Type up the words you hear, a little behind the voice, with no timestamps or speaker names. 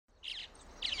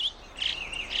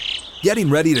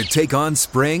Getting ready to take on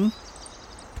spring?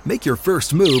 Make your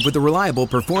first move with the reliable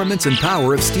performance and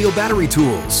power of Steel battery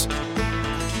tools.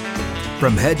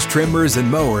 From hedge trimmers and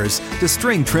mowers to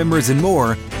string trimmers and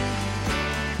more,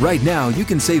 right now you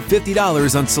can save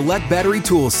 $50 on select battery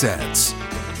tool sets.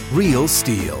 Real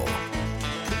Steel.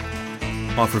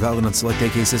 Offer valid on select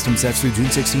AK system sets through June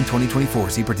 16,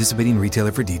 2024. See participating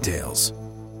retailer for details.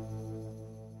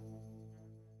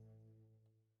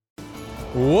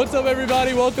 What's up,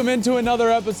 everybody? Welcome into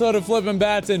another episode of Flippin'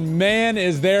 Bats, and man,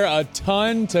 is there a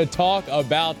ton to talk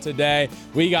about today.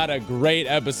 We got a great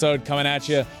episode coming at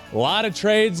you. A lot of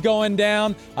trades going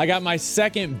down. I got my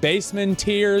second Basemen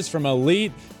tiers from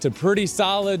elite to pretty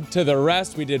solid to the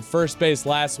rest. We did first base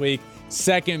last week,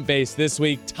 second base this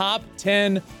week. Top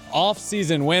 10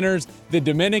 off-season winners. The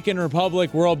Dominican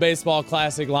Republic World Baseball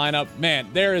Classic lineup. Man,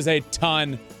 there is a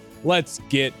ton. Let's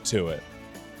get to it.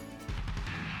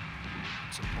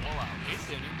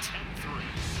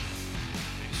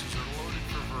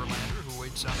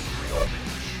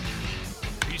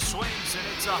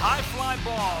 It's a high fly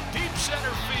ball, deep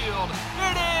center field.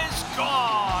 It is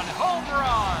gone. Home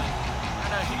run.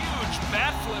 And a huge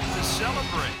bat flip to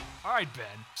celebrate. All right,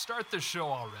 Ben, start the show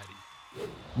already.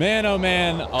 Man, oh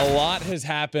man, a lot has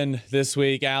happened this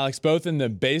week, Alex, both in the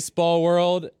baseball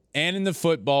world and in the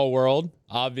football world.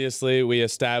 Obviously, we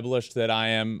established that I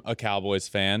am a Cowboys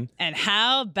fan. And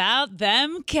how about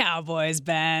them Cowboys,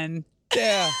 Ben?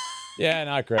 Yeah,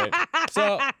 not great.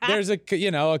 So there's a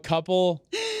couple.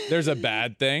 There's a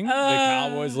bad thing. The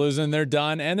Cowboys losing, they're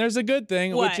done. And there's a good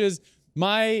thing, which is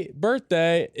my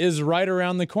birthday is right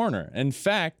around the corner. In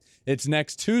fact, it's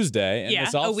next Tuesday. And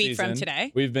this a week from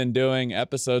today. We've been doing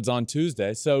episodes on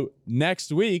Tuesday. So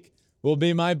next week will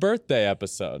be my birthday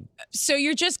episode. So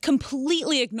you're just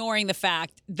completely ignoring the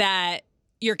fact that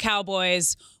your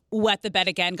Cowboys wet the bed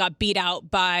again, got beat out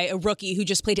by a rookie who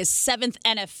just played his 7th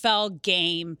NFL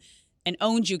game and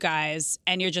owned you guys,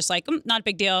 and you're just like, not a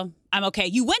big deal. I'm okay.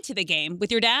 You went to the game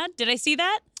with your dad. Did I see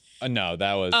that? No,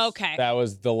 that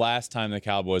was the last time the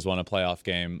Cowboys won a playoff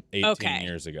game 18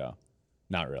 years ago.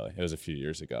 Not really. It was a few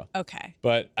years ago. Okay.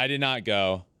 But I did not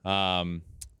go. And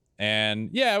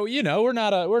yeah, we're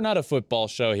not a football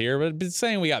show here, but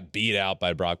saying we got beat out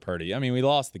by Brock Purdy. I mean, we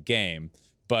lost the game,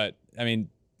 but I mean,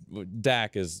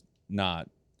 Dak is not.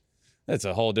 That's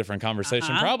a whole different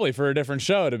conversation, probably for a different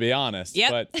show, to be honest.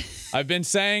 Yep. But I've been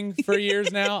saying for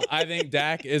years now, I think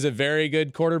Dak is a very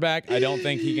good quarterback. I don't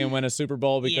think he can win a Super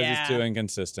Bowl because he's too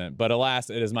inconsistent. But alas,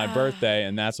 it is my birthday,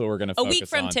 and that's what we're going to focus on. A week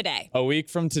from today. A week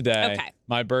from today. Okay.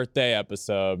 My birthday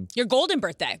episode. Your golden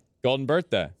birthday. Golden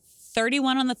birthday.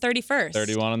 31 on the 31st.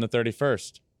 31 on the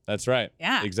 31st. That's right.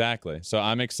 Yeah. Exactly. So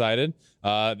I'm excited.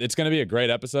 It's going to be a great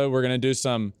episode. We're going to do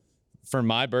some. For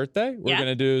my birthday, we're going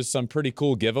to do some pretty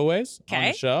cool giveaways on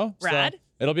the show. Rad. So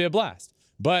it'll be a blast.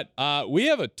 But we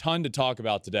have a ton to talk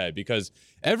about today because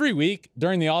every week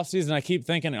during the offseason, I keep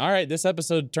thinking, all right, this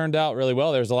episode turned out really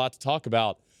well. There's a lot to talk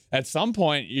about. At some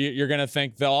point, you're going to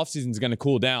think the offseason is going to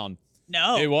cool down.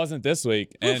 No. It wasn't this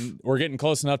week. And we're getting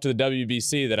close enough to the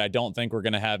WBC that I don't think we're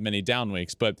going to have many down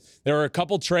weeks. But there were a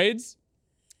couple trades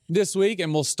this week,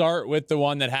 and we'll start with the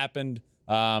one that happened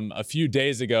a few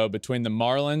days ago between the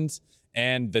Marlins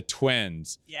and the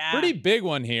Twins. Yeah. Pretty big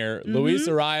one here. Luis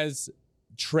Arraez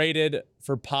traded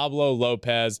for Pablo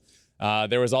Lopez.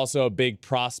 There was also a big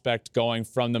prospect going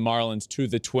from the Marlins to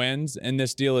the Twins in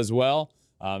this deal as well.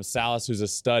 Salas, who's a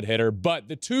stud hitter. But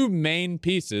the two main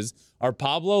pieces are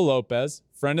Pablo Lopez,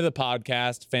 friend of the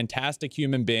podcast, fantastic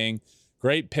human being,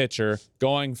 great pitcher,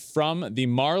 going from the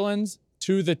Marlins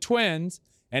to the Twins.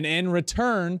 And in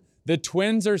return, the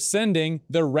Twins are sending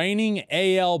the reigning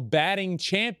AL batting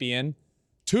champion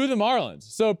to the Marlins.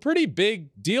 So a pretty big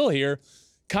deal here.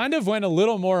 Kind of went a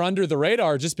little more under the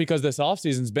radar just because this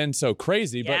offseason's been so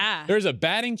crazy. Yeah. But there's a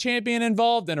batting champion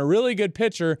involved and a really good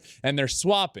pitcher, and they're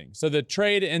swapping. So the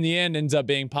trade in the end ends up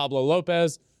being Pablo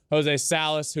Lopez. Jose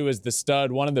Salas, who is the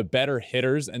stud, one of the better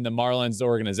hitters in the Marlins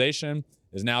organization,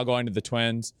 is now going to the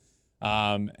Twins.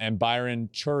 And Byron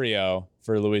Chourio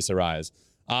for Luis Arraez.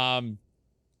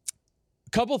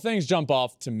 Couple things jump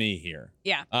off to me here.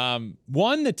 Yeah.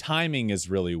 One, the timing is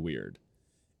really weird.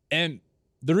 And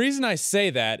the reason I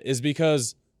say that is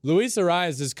because Luis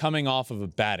Arraez is coming off of a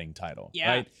batting title. Yeah.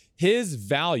 Right? His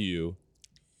value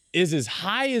is as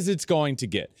high as it's going to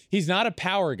get. He's not a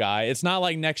power guy. It's not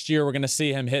like next year we're going to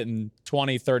see him hitting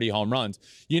 20, 30 home runs.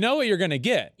 You know what you're going to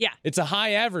get. Yeah. It's a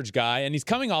high average guy, and he's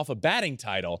coming off a batting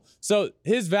title. So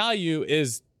his value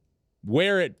is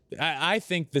where I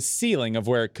think the ceiling of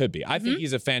where it could be. I think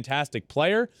he's a fantastic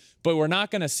player, but we're not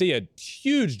going to see a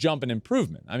huge jump in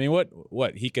improvement. I mean,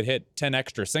 what he could hit 10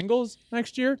 extra singles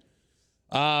next year?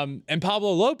 And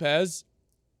Pablo Lopez,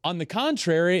 on the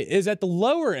contrary, is at the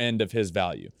lower end of his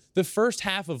value. The first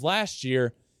half of last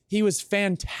year, he was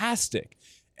fantastic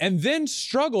and then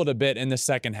struggled a bit in the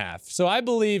second half. So I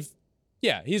believe,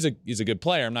 yeah, he's a good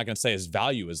player. I'm not going to say his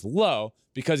value is low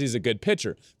because he's a good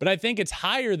pitcher, but I think it's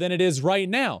higher than it is right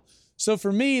now. So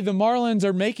for me, the Marlins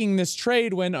are making this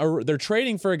trade when they're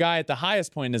trading for a guy at the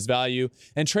highest point in his value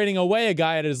and trading away a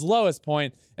guy at his lowest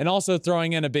point and also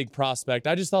throwing in a big prospect.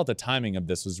 I just thought the timing of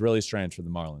this was really strange for the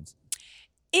Marlins.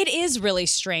 It is really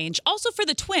strange. Also for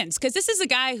the Twins, because this is a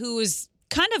guy who is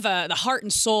kind of the heart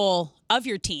and soul of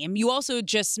your team. You also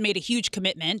just made a huge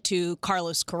commitment to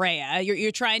Carlos Correa.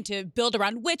 You're trying to build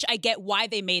around, which I get why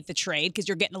they made the trade, because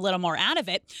you're getting a little more out of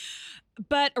it.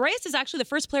 But Arias is actually the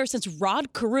first player since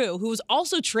Rod Carew, who was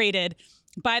also traded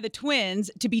by the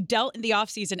Twins, to be dealt in the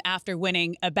offseason after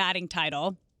winning a batting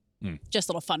title. Just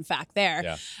a little fun fact there.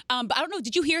 Yeah. But I don't know,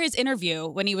 did you hear his interview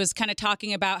when he was kind of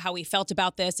talking about how he felt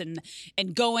about this and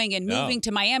going and moving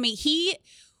to Miami? He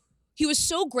was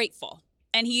so grateful,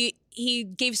 and he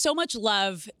gave so much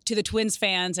love to the Twins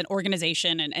fans and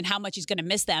organization and how much he's going to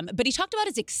miss them. But he talked about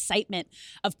his excitement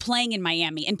of playing in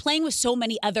Miami and playing with so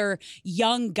many other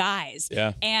young guys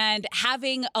and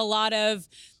having a lot of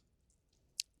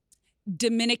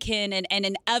Dominican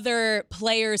and other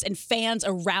players and fans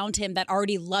around him that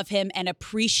already love him and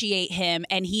appreciate him.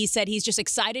 And he said he's just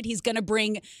excited. He's going to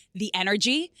bring the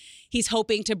energy. He's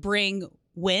hoping to bring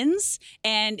wins,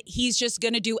 and he's just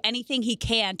going to do anything he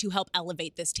can to help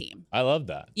elevate this team. I love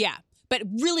that. Yeah, but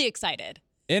really excited.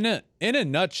 In a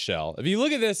nutshell, if you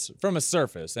look at this from a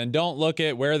surface and don't look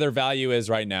at where their value is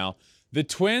right now, the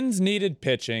Twins needed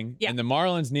pitching and the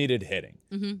Marlins needed hitting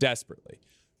desperately.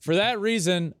 For that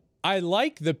reason, I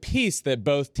like the piece that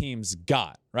both teams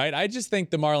got, right? I just think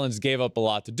the Marlins gave up a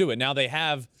lot to do it. Now they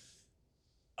have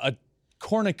a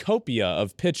cornucopia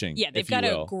of pitching. Yeah, they've got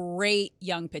a great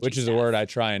young pitching which is staff. a word I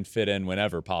try and fit in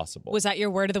whenever possible. Was that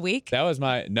your word of the week? That was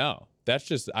no. That's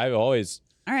just, I've always...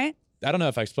 All right. I don't know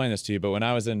if I explained this to you, but when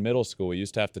I was in middle school, we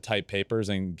used to have to type papers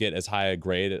and get as high a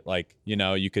grade.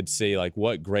 You could see like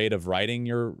what grade of writing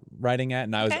you're writing at.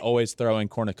 And I was always throwing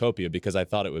cornucopia because I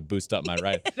thought it would boost up my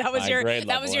grade. That was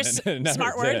your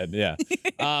smart word. Yeah.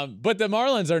 But the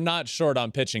Marlins are not short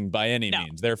on pitching by any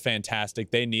means. They're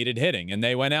fantastic. They needed hitting, and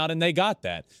they went out and they got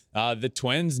that. The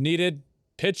Twins needed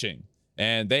pitching,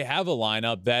 and they have a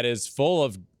lineup that is full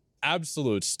of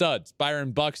absolute studs.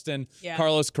 Byron Buxton,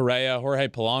 Carlos Correa, Jorge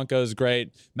Polanco is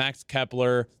great, Max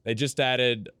Kepler. They just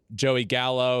added Joey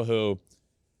Gallo, who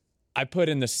I put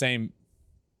in the same.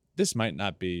 This might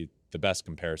not be the best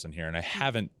comparison here, and I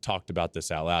haven't talked about this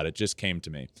out loud. It just came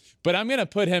to me. But I'm going to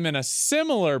put him in a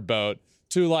similar boat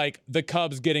to like the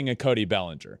Cubs getting a Cody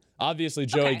Bellinger. Obviously,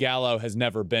 Joey Gallo has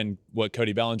never been what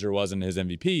Cody Bellinger was in his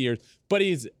MVP years, but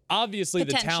he's obviously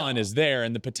the talent is there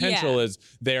and the potential is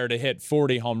there to hit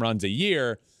 40 home runs a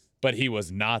year, but he was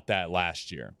not that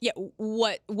last year. Yeah,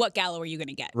 what Gallo are you going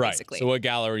to get, right. basically? So what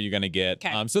Gallo are you going to get?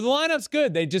 Okay. So the lineup's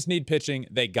good. They just need pitching.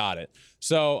 They got it.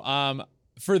 So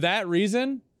for that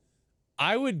reason,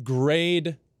 I would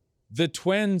grade the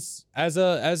Twins as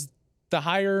the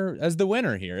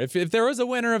winner here. If there was a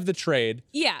winner of the trade,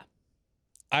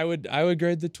 I would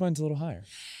grade the Twins a little higher.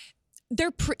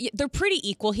 They're pretty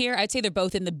equal here. I'd say they're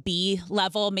both in the B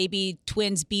level. Maybe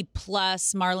Twins B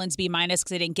plus, Marlins B minus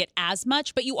because they didn't get as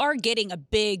much. But you are getting a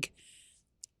big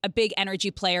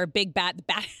energy player, big bat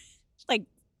like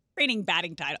reigning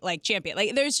batting title, like champion.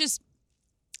 Like there's just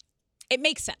it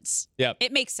makes sense. Yeah,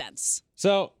 it makes sense.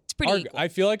 So it's pretty equal. I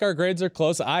feel like our grades are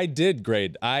close.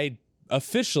 I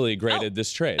officially graded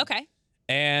this trade. Okay.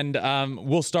 And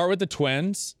we'll start with the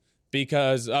Twins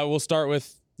because we'll start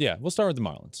with the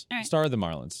Marlins. All right. Start with the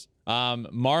Marlins.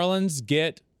 Marlins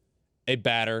get a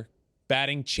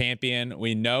batting champion.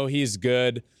 We know he's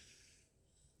good.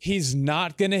 He's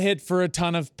not going to hit for a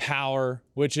ton of power,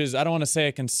 which is, I don't want to say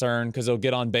a concern because he'll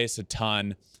get on base a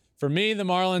ton. For me, the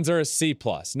Marlins are a C+.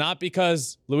 Not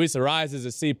because Luis Arias is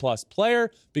a C+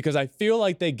 player, because I feel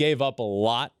like they gave up a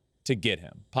lot to get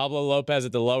him. Pablo Lopez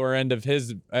at the lower end of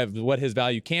what his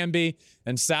value can be,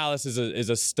 and Salas is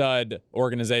a stud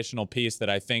organizational piece that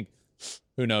I think,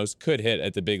 who knows, could hit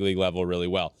at the big league level really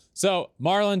well. So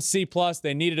Marlins C+,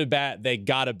 they needed a bat, they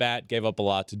got a bat, gave up a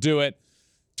lot to do it.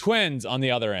 Twins on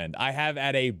the other end, I have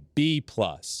at a B+.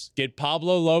 Get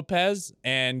Pablo Lopez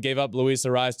and gave up Luis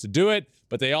Arias to do it,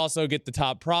 but they also get the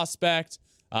top prospect.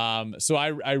 So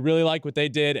I really like what they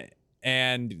did,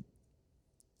 and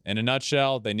in a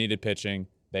nutshell, they needed pitching.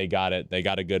 They got it. They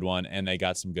got a good one, and they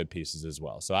got some good pieces as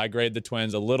well. So I grade the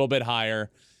Twins a little bit higher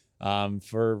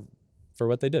for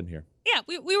what they did here. Yeah,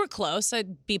 we were close. A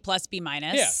B+, B-.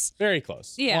 Yeah, very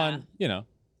close. Yeah. One,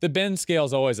 the Ben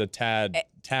scale's always a tad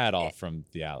off from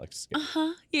the Alex scale.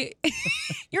 Uh-huh.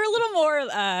 You're a little more,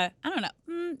 I don't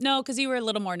know. No, because you were a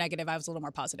little more negative. I was a little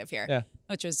more positive here. Yeah.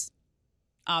 Which was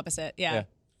opposite. Yeah.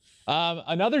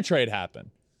 Another trade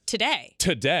happened. Today.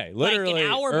 Literally like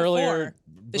an hour earlier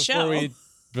before the show.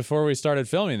 Before we started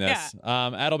filming this.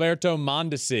 Adalberto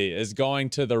Mondesi is going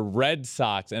to the Red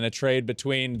Sox in a trade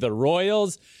between the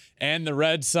Royals and the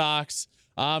Red Sox.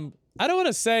 I don't want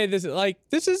to say this,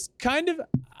 this is kind of,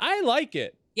 I like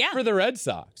it for the Red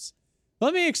Sox.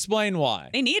 Let me explain why.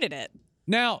 They needed it.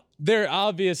 Now, they're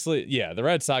obviously, the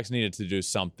Red Sox needed to do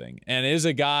something. And is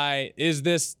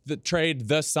this the trade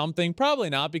the something? Probably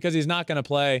not, because he's not going to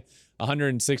play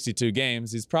 162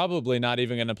 games. He's probably not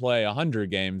even going to play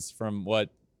 100 games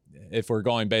if we're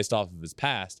going based off of his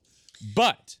past.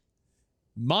 But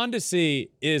Mondesi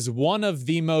is one of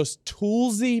the most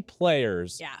toolsy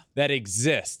players that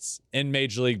exists in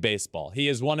Major League Baseball. He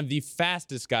is one of the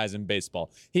fastest guys in baseball.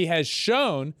 He has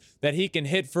shown that he can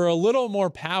hit for a little more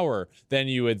power than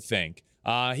you would think.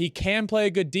 He can play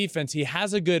a good defense. He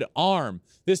has a good arm.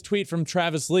 This tweet from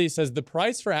Travis Lee says the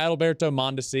price for Adalberto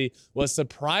Mondesi was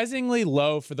surprisingly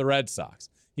low for the Red Sox.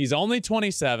 He's only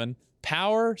 27,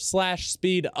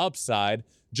 power/speed upside,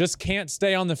 just can't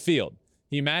stay on the field.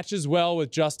 He matches well with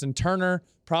Justin Turner,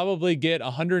 probably get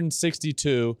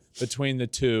 162 between the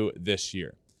two this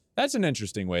year. That's an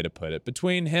interesting way to put it,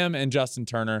 between him and Justin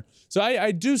Turner. So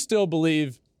I do still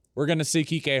believe we're going to see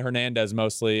Kike Hernandez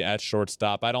mostly at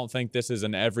shortstop. I don't think this is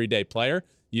an everyday player.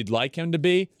 You'd like him to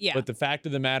be, but the fact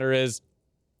of the matter is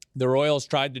the Royals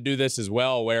tried to do this as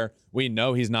well, where we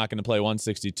know he's not going to play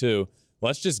 162.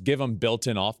 Let's just give him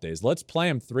built-in off days. Let's play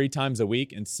him 3 times a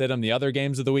week and sit him the other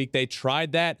games of the week. They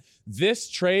tried that. This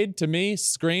trade, to me,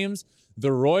 screams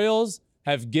the Royals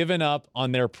have given up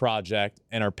on their project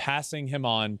and are passing him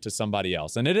on to somebody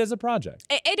else. And it is a project.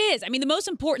 It is. I mean, the most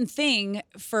important thing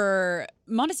for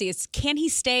Mondesi is, can he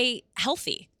stay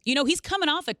healthy? He's coming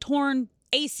off a torn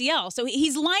ACL, so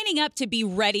he's lining up to be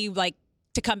ready,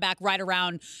 to come back right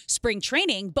around spring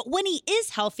training. But when he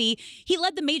is healthy, he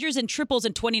led the majors in triples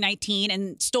in 2019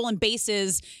 and stolen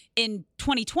bases in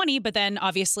 2020, but then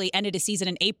obviously ended his season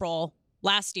in April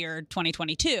last year,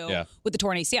 2022, with the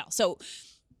torn ACL. So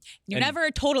you're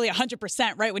never totally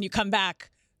 100% right when you come back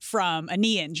from a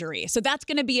knee injury. So that's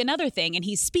going to be another thing, and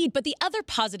he's speed. But the other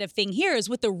positive thing here is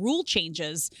with the rule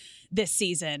changes this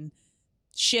season,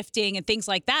 shifting and things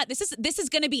like that, this is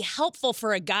going to be helpful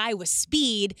for a guy with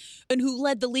speed and who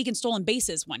led the league in stolen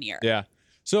bases one year. Yeah.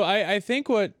 So I think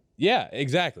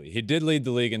exactly. He did lead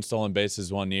the league in stolen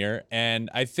bases one year. And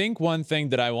I think one thing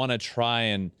that I want to try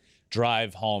and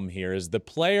drive home here is the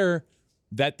player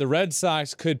that the Red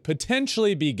Sox could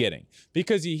potentially be getting,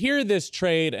 because you hear this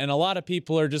trade and a lot of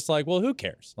people are just like, well, who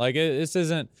cares?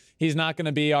 He's not going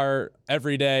to be our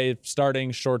everyday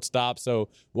starting shortstop. So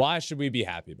why should we be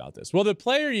happy about this? Well, the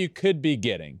player you could be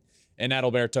getting in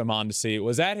Adalberto Mondesi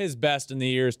was at his best in the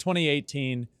years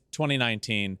 2018,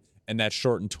 2019, and that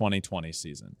shortened 2020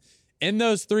 season. In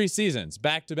those 3 seasons,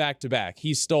 back to back to back,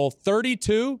 he stole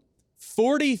 32,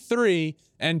 43,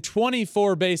 and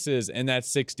 24 bases in that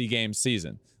 60-game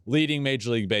season, leading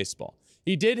Major League Baseball.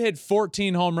 He did hit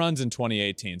 14 home runs in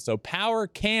 2018, so power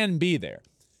can be there.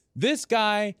 This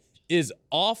guy is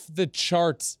off the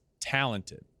charts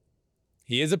talented.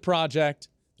 He is a project.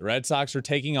 The Red Sox are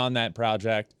taking on that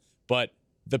project, but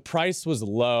the price was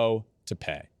low to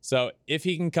pay. So if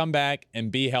he can come back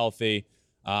and be healthy,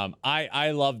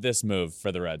 I love this move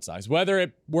for the Red Sox. Whether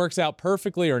it works out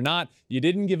perfectly or not, you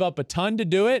didn't give up a ton to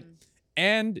do it,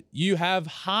 and you have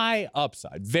high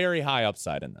upside, very high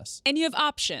upside in this. And you have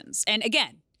options. And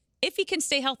again, if he can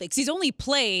stay healthy, because he's only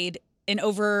played in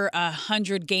over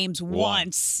 100 games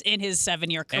once in his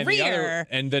 7-year career.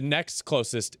 And the next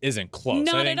closest isn't close.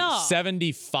 Not at all.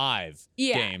 75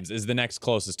 games is the next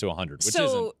closest to 100, which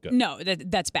isn't good. No,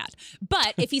 that's bad.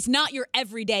 But if he's not your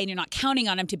everyday and you're not counting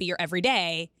on him to be your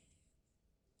everyday,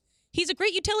 he's a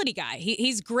great utility guy.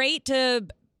 He's great to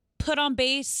put on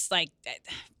base,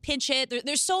 pinch hit.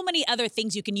 There's so many other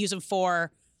things you can use him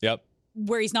for. Yep.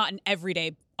 Where he's not an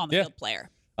everyday on the field player.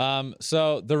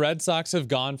 So the Red Sox have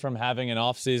gone from having an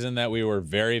offseason that we were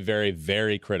very, very,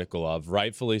 very critical of,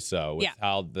 rightfully so, with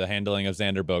how the handling of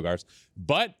Xander Bogaerts.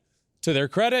 But to their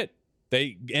credit,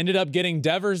 they ended up getting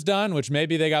Devers done, which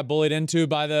maybe they got bullied into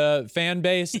by the fan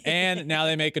base, and now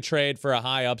they make a trade for a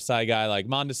high upside guy like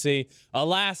Mondesi.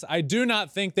 Alas, I do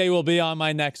not think they will be on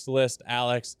my next list,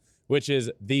 Alex, which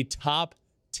is the top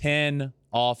 10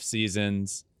 off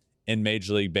seasons in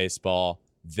Major League Baseball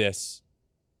this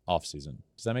offseason.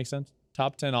 Does that make sense?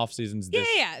 Top 10 off seasons this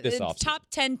offseason. Top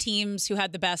 10 teams who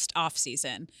had the best off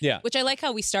season. Yeah. Which I like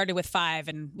how we started with 5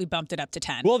 and we bumped it up to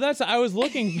 10. Well, I was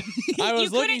looking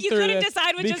you couldn't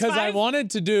decide which is 5? Because I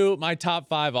wanted to do my top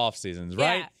 5 off seasons,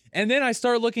 right? Yeah. And then I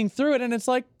start looking through it, and it's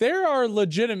like there are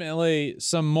legitimately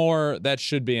some more that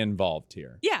should be involved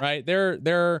here. Yeah. Right?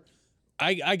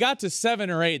 I got to 7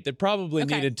 or 8 that probably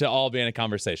needed to all be in a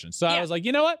conversation. So I was like,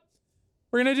 you know what?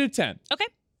 We're going to do 10. Okay.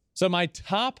 So my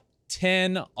top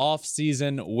 10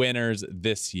 off-season winners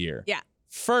this year. Yeah.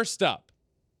 First up,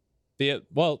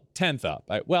 10th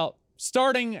up.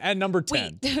 Starting at number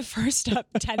 10. Wait, first up,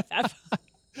 10th up.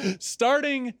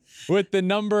 Starting with the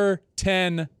number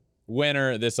 10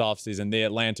 winner this offseason, the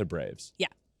Atlanta Braves. Yeah.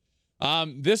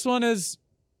 This one is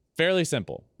fairly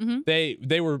simple. Mm-hmm.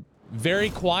 They were very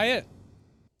quiet,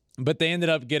 but they ended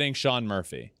up getting Sean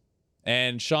Murphy.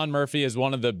 And Sean Murphy is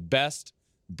one of the best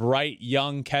bright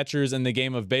young catchers in the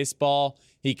game of baseball.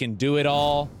 He can do it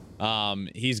all.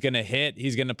 He's going to hit.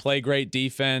 He's going to play great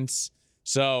defense.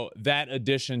 So that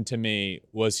addition to me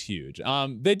was huge.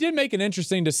 They did make an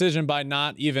interesting decision by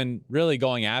not even really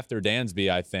going after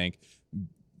Dansby, I think,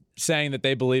 saying that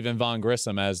they believe in Von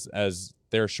Grissom as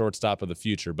their shortstop of the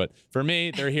future. But for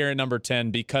me, they're here at number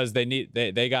 10 because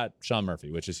they got Sean Murphy,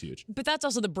 which is huge. But that's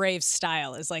also the Braves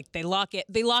style, is like they lock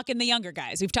in the younger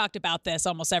guys. We've talked about this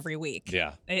almost every week.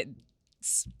 Yeah.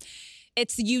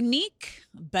 It's unique,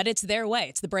 but it's their way.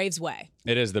 It's the Braves way.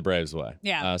 It is the Braves way.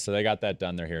 Yeah. So they got that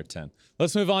done. They're here at 10.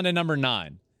 Let's move on to number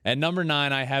 9. At number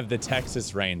 9, I have the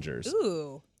Texas Rangers.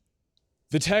 Ooh.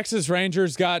 The Texas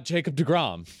Rangers got Jacob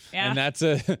deGrom. Yeah.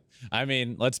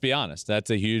 And let's be honest, that's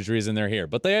a huge reason they're here.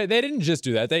 But they didn't just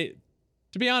do that.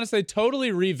 To be honest, they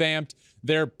totally revamped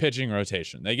their pitching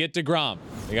rotation. They get deGrom.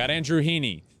 They got Andrew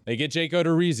Heaney. They get Jake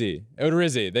Odorizzi.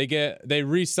 They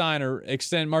re-sign or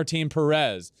extend Martin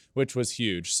Perez, which was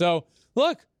huge. So,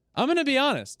 look, I'm going to be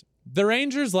honest. The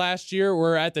Rangers last year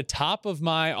were at the top of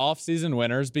my offseason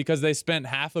winners because they spent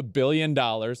 $500 million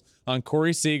on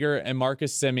Corey Seager and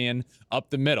Marcus Semien up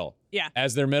the middle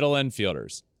as their middle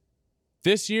infielders.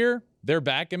 This year, they're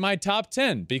back in my top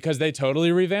 10 because they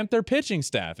totally revamped their pitching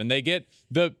staff, and they get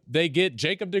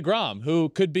Jacob deGrom, who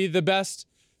could be the best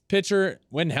pitcher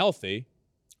when healthy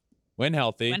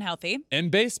in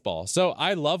baseball. So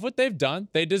I love what they've done.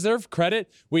 They deserve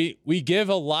credit. We give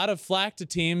a lot of flack to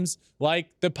teams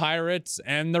like the Pirates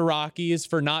and the Rockies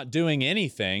for not doing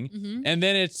anything. Mm-hmm. And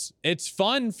then it's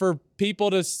fun for people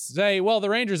to say, well,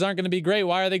 the Rangers aren't going to be great.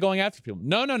 Why are they going after people?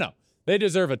 No. They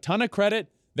deserve a ton of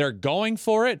credit. They're going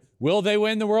for it. Will they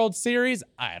win the World Series?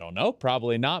 I don't know.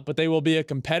 Probably not, but they will be a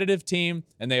competitive team,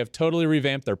 and they have totally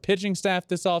revamped their pitching staff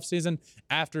this offseason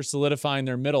after solidifying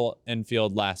their middle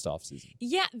infield last offseason.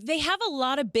 Yeah, they have a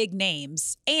lot of big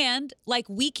names, and like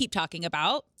we keep talking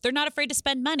about, they're not afraid to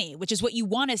spend money, which is what you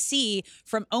want to see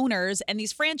from owners and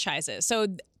these franchises. So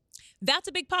that's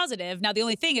a big positive. Now, the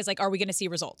only thing is, are we going to see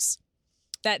results?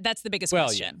 That's the biggest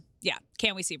question. Yeah.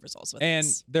 Can we see results with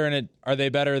this? And are they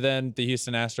better than the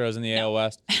Houston Astros in the AL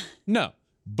West? No.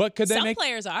 But could they Some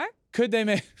players are. Could they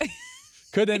make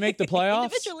the playoffs?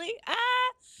 Individually?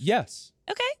 Yes.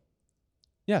 Okay.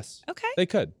 Yes. Okay. They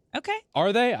could. Okay.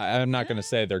 Are they? I'm not going to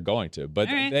say they're going to, but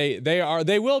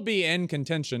they will be in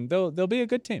contention. They'll be a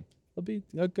good team. They'll be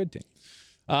a good team.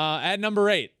 At number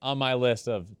 8 on my list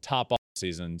of top off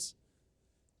seasons,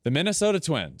 the Minnesota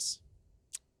Twins.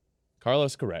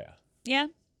 Carlos Correa. Yeah.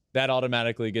 That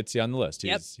automatically gets you on the list.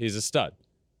 He's a stud.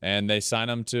 And they sign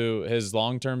him to his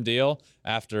long-term deal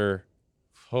after,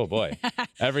 oh boy,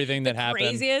 everything that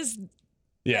happened.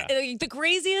 The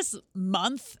craziest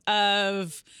month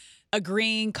of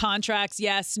agreeing contracts,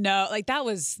 yes, no. That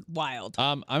was wild.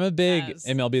 I'm a big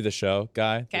MLB The Show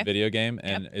guy, the video game,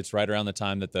 and it's right around the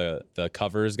time that the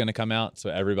cover is going to come out, so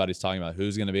everybody's talking about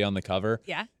who's going to be on the cover.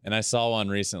 Yeah. And I saw one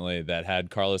recently that had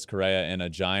Carlos Correa in a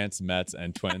Giants, Mets,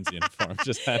 and Twins uniform.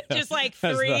 Just like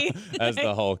 3. As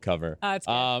the whole cover. That's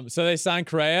good. So they signed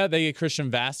Correa. They get Christian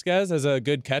Vasquez as a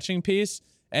good catching piece.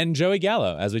 And Joey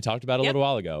Gallo, as we talked about a little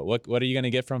while ago. What are you going to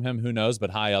get from him? Who knows,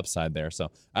 but high upside there.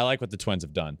 So I like what the Twins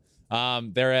have done.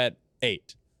 They're at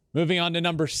 8. Moving on to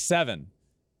number 7,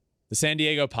 the San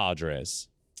Diego Padres.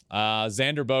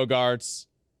 Xander Bogaerts.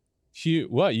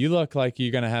 You look like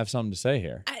you're going to have something to say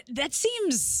here. That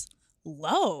seems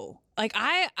low.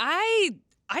 I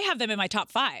have them in my top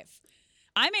 5.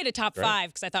 I made a top 5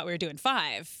 because I thought we were doing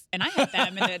 5, and I had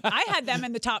them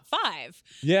in the top 5.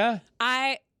 Yeah.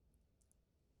 Why?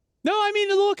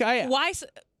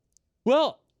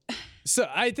 Well, so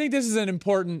I think this is an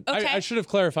important. Okay. I should have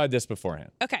clarified this beforehand.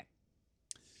 Okay.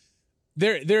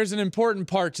 There's an important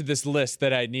part to this list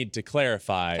that I need to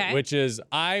clarify, which is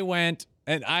I went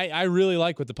And I really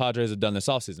like what the Padres have done this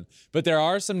offseason. But there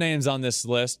are some names on this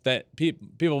list that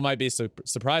people might be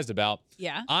surprised about.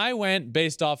 Yeah. I went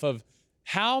based off of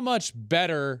how much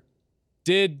better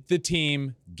did the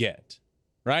team get,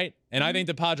 right? And I think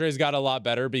the Padres got a lot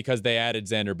better because they added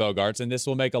Xander Bogaerts, and this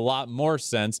will make a lot more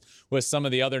sense with some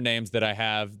of the other names that I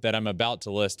have that I'm about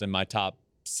to list in my top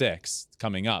 6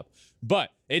 coming up.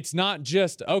 But it's not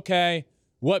just, okay,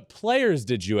 what players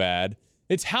did you add?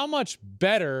 It's how much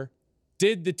better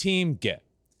did the team get?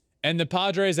 And the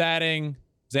Padres adding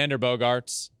Xander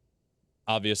Bogaerts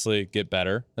obviously get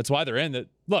better. That's why they're in the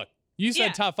look. You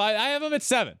said top 5. I have them at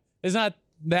 7. It's not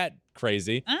that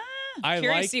crazy.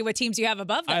 Curious to see what teams you have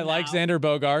above them. I like Xander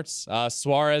Bogaerts.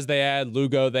 Suarez they add,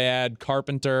 Lugo they add,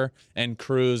 Carpenter and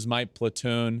Cruz might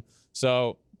platoon.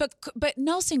 So, but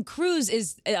Nelson Cruz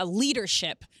is a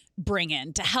leadership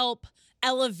bring-in to help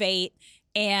elevate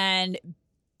and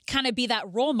kind of be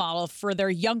that role model for their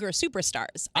younger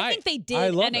superstars. I think they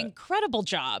did an incredible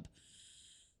job.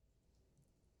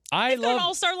 They've got an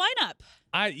all-star lineup.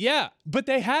 But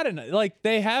they had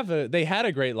they had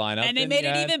a great lineup and they made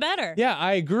it even better. Yeah,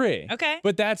 I agree. Okay,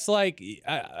 but that's like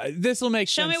this will make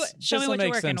sense. Show me what you're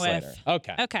working with. Later.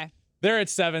 Okay. They're at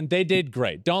 7. They did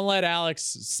great. Don't let Alex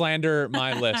slander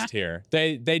my list here.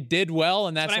 They did well,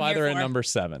 and that's why they're at number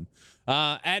 7.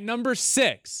 At number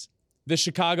 6, the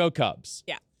Chicago Cubs.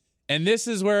 Yeah. And this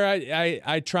is where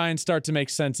I try and start to make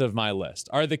sense of my list.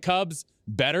 Are the Cubs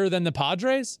better than the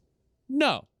Padres?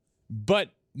 No. But,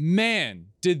 man,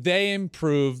 did they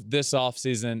improve this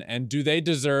offseason, and do they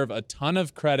deserve a ton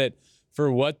of credit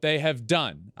for what they have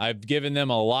done? I've given them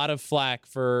a lot of flack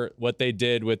for what they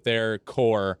did with their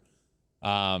core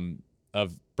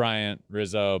of Bryant,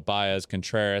 Rizzo, Baez,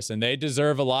 Contreras, and they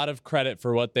deserve a lot of credit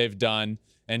for what they've done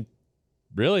and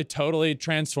really totally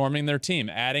transforming their team,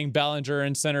 adding Bellinger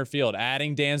in center field,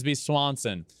 adding Dansby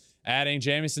Swanson, adding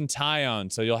Jamison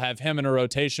Tyone, so you'll have him in a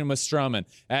rotation with Stroman,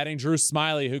 adding Drew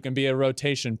Smyly, who can be a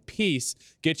rotation piece,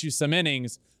 get you some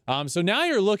innings. So now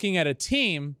you're looking at a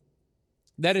team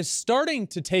that is starting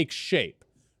to take shape,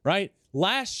 right?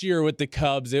 Last year with the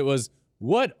Cubs, it was,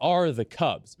 what are the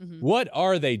Cubs? Mm-hmm. What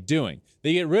are they doing?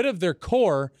 They get rid of their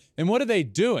core, and what are they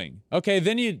doing? Okay,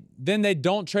 then they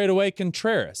don't trade away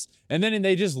Contreras, and then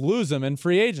they just lose them in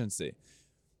free agency.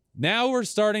 Now we're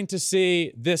starting to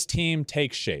see this team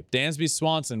take shape. Dansby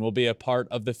Swanson will be a part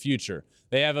of the future.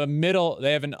 They have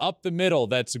an up the middle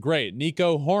that's great.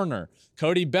 Nico Horner,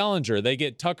 Cody Bellinger. They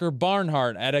get Tucker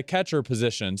Barnhart at a catcher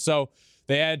position. So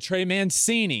they add Trey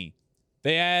Mancini.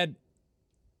 They add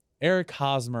Eric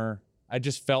Hosmer. I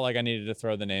just felt like I needed to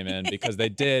throw the name in because they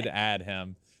did add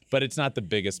him, but it's not the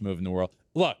biggest move in the world.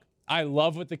 Look, I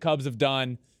love what the Cubs have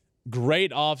done.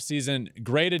 Great offseason,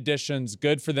 great additions.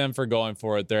 Good for them for going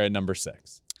for it. They're at number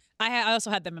 6. I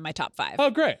also had them in my top 5. Oh,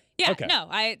 great. Yeah, okay. No,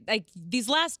 I these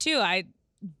last 2 I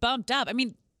bumped up. I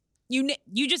mean,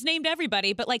 you just named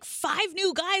everybody, but like 5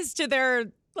 new guys to their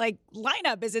like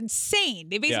lineup is insane.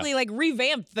 They basically like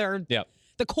revamped their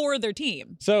the core of their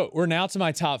team. So we're now to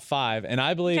my top 5, and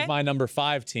I believe my number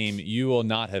 5 team you will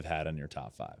not have had in your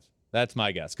top 5. That's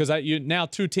my guess because you now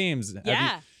 2 teams.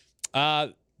 Yeah.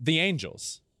 The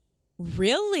Angels.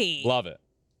 Really? Love it.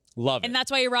 And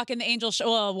that's why you're rocking the Angels.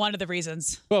 Well, one of the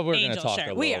reasons. Well, we're going to talk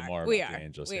a little more about the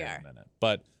Angels here in a minute.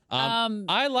 But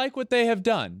I like what they have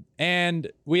done.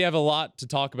 And we have a lot to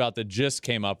talk about that just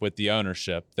came up with the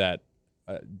ownership that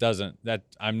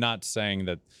I'm not saying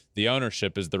that the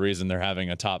ownership is the reason they're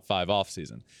having a top 5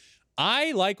 offseason.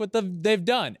 I like what they've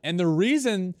done. And the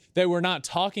reason that we're not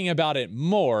talking about it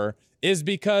more is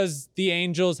because the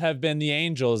Angels have been the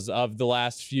Angels of the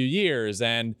last few years.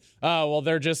 And,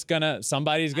 they're just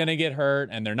somebody's going to get hurt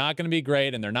and they're not going to be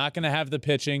great and they're not going to have the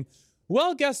pitching.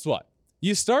 Well, guess what?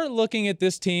 You start looking at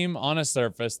this team on a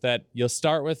surface that you'll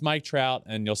start with Mike Trout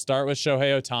and you'll start with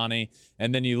Shohei Ohtani.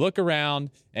 And then you look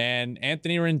around and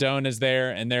Anthony Rendon is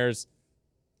there and there's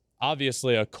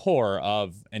obviously a core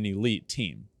of an elite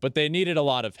team, but they needed a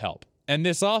lot of help. And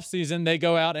this offseason, they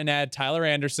go out and add Tyler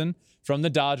Anderson from the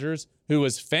Dodgers, who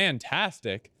was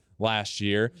fantastic last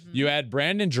year. Mm-hmm. You add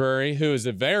Brandon Drury, who is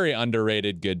a very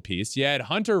underrated good piece. You add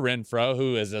Hunter Renfroe,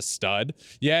 who is a stud.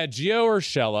 You add Gio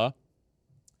Urshela.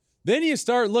 Then you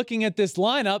start looking at this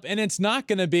lineup, and it's not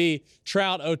going to be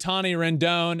Trout, Ohtani,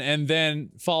 Rendon, and then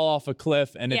fall off a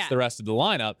cliff, and it's the rest of the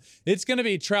lineup. It's going to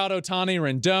be Trout, Ohtani,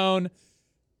 Rendon,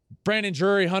 Brandon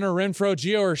Drury, Hunter Renfroe,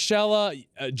 Gio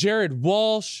Urshela, Jared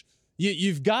Walsh.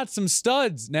 You've got some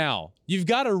studs now. You've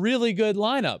got a really good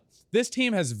lineup. This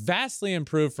team has vastly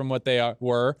improved from what they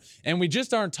were, and we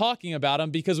just aren't talking about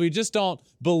them because we just don't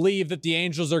believe that the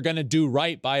Angels are going to do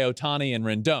right by Ohtani and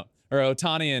Rendon, or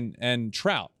Ohtani and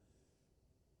Trout.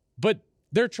 But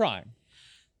They're trying.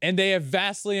 And they have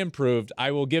vastly improved. I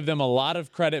will give them a lot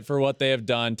of credit for what they have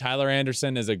done. Tyler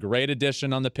Anderson is a great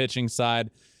addition on the pitching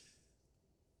side.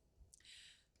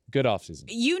 Good offseason.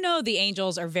 You know the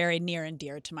Angels are very near and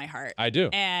dear to my heart. I do.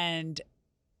 And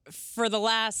for the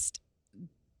last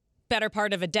better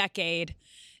part of a decade,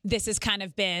 this has kind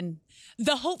of been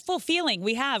the hopeful feeling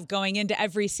we have going into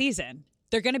every season.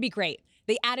 They're going to be great.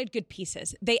 They added good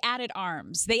pieces. They added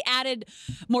arms. They added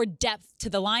more depth to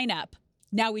the lineup.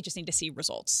 Now we just need to see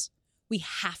results. We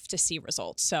have to see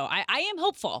results. So I am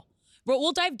hopeful.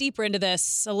 We'll dive deeper into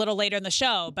this a little later in the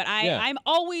show, but I'm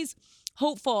always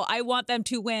hopeful. I want them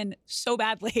to win so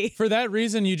badly. For that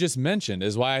reason you just mentioned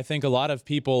is why I think a lot of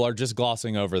people are just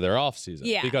glossing over their offseason.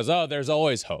 Yeah. Because, there's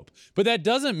always hope. But that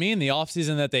doesn't mean the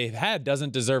offseason that they've had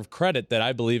doesn't deserve credit that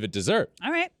I believe it deserved.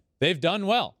 All right. They've done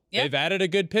well. Yep. They've added a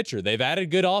good pitcher. They've added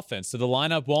good offense. So the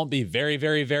lineup won't be very,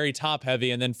 very, very top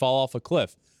heavy and then fall off a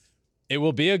cliff. It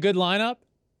will be a good lineup.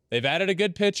 They've added a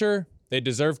good pitcher. They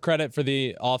deserve credit for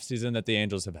the offseason that the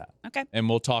Angels have had. Okay. And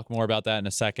we'll talk more about that in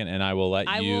a second, and I will let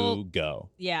you go.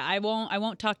 Yeah, I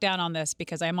won't talk down on this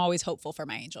because I'm always hopeful for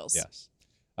my Angels. Yes.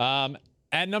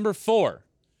 At number 4,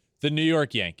 the New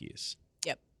York Yankees.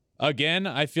 Yep. Again,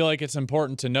 I feel like it's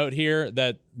important to note here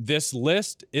that this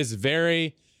list is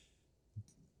very...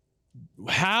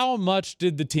 How much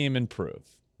did the team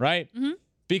improve, right? Mm-hmm.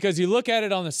 Because you look at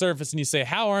it on the surface and you say,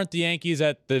 how aren't the Yankees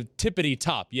at the tippity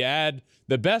top? You add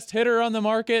the best hitter on the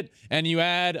market and you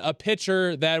add a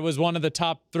pitcher that was one of the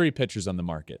top 3 pitchers on the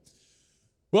market.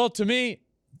 Well, to me,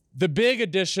 the big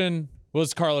addition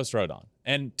was Carlos Rodon.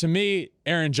 And to me,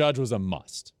 Aaron Judge was a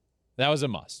must. That was a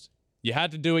must. You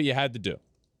had to do what you had to do.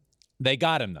 They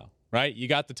got him, though, right? You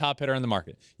got the top hitter on the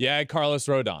market. You add Carlos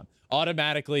Rodon.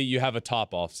 Automatically, you have a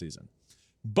top offseason.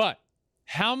 But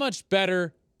how much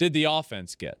better did the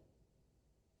offense get?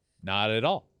 Not at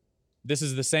all. This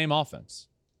is the same offense.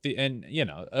 And,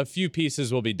 a few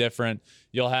pieces will be different.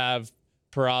 You'll have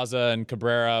Peraza and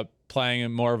Cabrera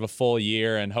playing more of a full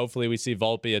year, and hopefully we see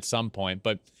Volpe at some point.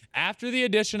 But after the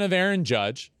addition of Aaron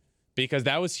Judge, because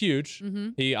that was huge,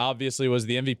 he obviously was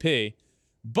the MVP.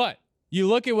 But you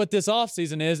look at what this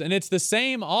offseason is, and it's the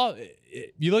same.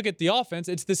 You look at the offense,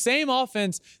 it's the same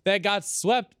offense that got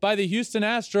swept by the Houston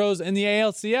Astros in the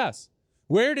ALCS.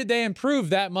 Where did they improve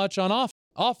that much on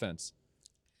offense?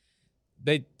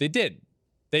 They did.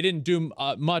 They didn't do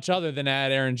much other than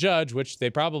add Aaron Judge, which they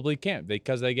probably can't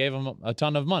because they gave him a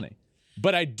ton of money.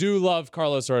 But I do love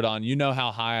Carlos Rodon. You know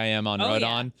how high I am on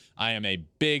Rodon. Yeah. I am a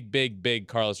big, big, big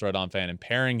Carlos Rodon fan, and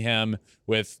pairing him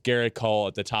with Garrett Cole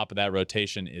at the top of that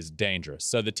rotation is dangerous.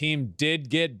 So the team did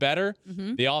get better.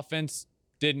 Mm-hmm. The offense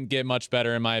didn't get much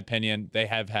better, in my opinion. They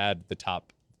have had the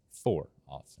top 4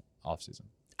 offseason.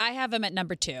 I have him at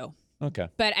number 2. Okay.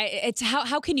 But it's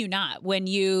how can you not when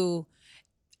you,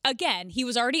 again, he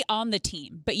was already on the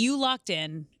team, but you locked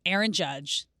in Aaron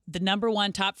Judge, the number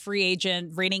 1 top free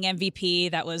agent, reigning MVP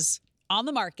that was on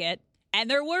the market. And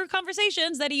there were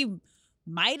conversations that he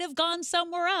might have gone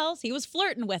somewhere else. He was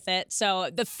flirting with it. So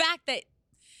the fact that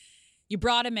you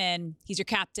brought him in, he's your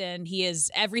captain, he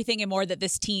is everything and more that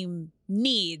this team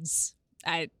needs,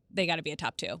 they got to be a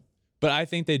top 2. But I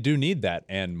think they do need that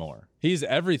and more. He's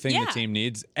everything the team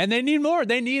needs, and they need more.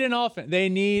 They need an offense. They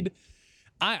need.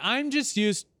 I'm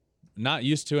just not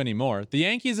used to anymore. The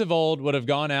Yankees of old would have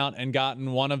gone out and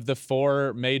gotten one of the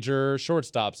 4 major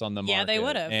shortstops on the market. Yeah, they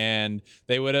would have. And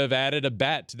they would have added a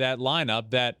bat to that lineup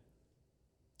that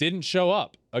didn't show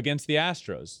up against the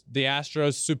Astros. The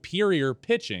Astros' superior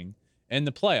pitching in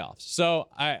the playoffs. So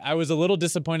I was a little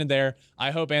disappointed there.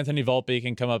 I hope Anthony Volpe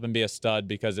can come up and be a stud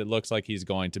because it looks like he's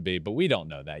going to be, but we don't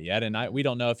know that yet. And we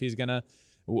don't know if he's going to,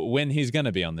 when he's going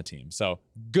to be on the team. So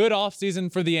good offseason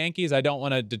for the Yankees. I don't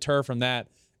want to deter from that.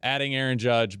 Adding Aaron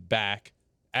Judge back,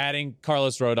 adding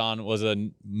Carlos Rodon was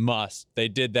a must. They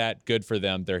did that. Good for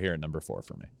them. They're here at number 4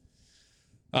 for me.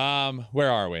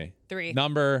 Where are we? 3.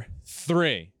 Number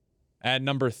 3. At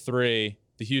number 3,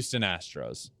 the Houston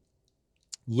Astros.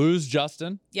 Lose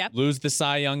Justin. Yep. Lose the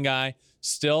Cy Young guy.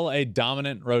 Still a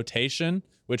dominant rotation,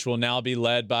 which will now be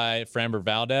led by Framber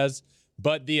Valdez.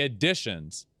 But the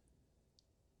additions.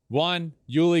 1,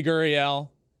 Yuli Gurriel,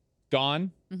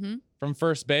 gone from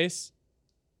first base.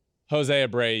 Jose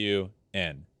Abreu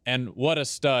in. And what a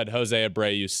stud Jose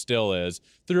Abreu still is.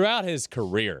 Throughout his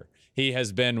career, he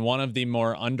has been one of the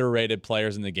more underrated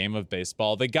players in the game of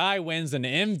baseball. The guy wins an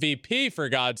MVP, for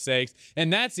God's sakes,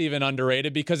 and that's even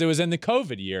underrated because it was in the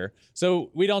COVID year. So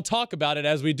we don't talk about it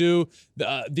as we do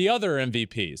the other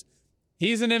MVPs.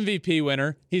 He's an MVP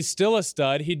winner. He's still a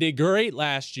stud. He did great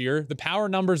last year. The power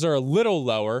numbers are a little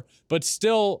lower, but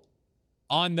still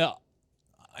on the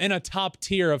in a top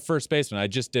tier of first baseman. I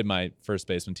just did my first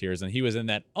baseman tiers, and he was in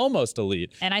that almost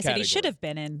elite And I said category. he should have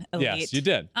been in elite. Yes, you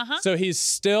did. Uh-huh. So he's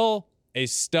still a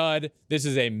stud. This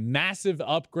is a massive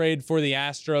upgrade for the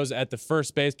Astros at the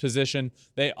first base position.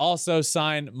 They also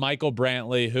signed Michael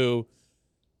Brantley, who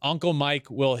Uncle Mike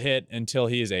will hit until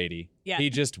he is 80. Yeah. He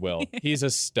just will. He's a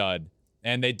stud.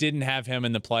 And they didn't have him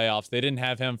in the playoffs. They didn't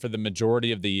have him for the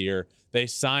majority of the year. They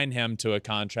signed him to a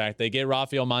contract. They get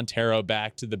Rafael Montero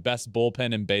back to the best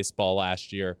bullpen in baseball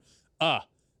last year. The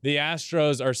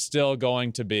Astros are still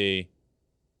going to be,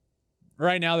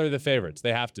 right now they're the favorites.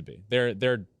 They have to be.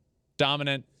 They're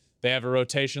dominant. They have a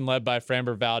rotation led by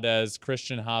Framber Valdez,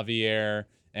 Christian Javier,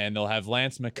 and they'll have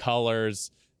Lance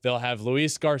McCullers. They'll have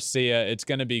Luis Garcia. It's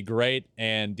going to be great.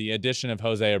 And the addition of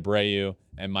Jose Abreu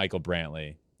and Michael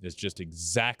Brantley is just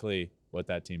exactly what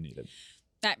that team needed.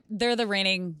 They're the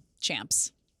reigning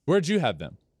champs. Where'd you have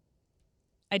them?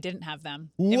 I didn't have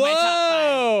them in my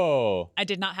top 5. I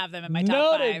did not have them in my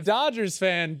top 5. Noted Dodgers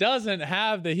fan doesn't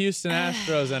have the Houston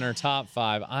Astros in her top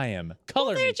 5. I am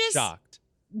colorly shocked.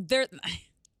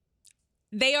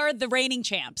 They are the reigning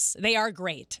champs. They are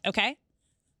great, okay?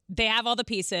 They have all the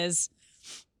pieces.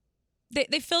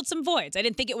 They filled some voids. I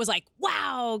didn't think it was like,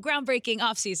 wow, groundbreaking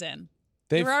offseason.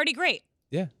 They were already great.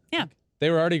 Yeah. Yeah. They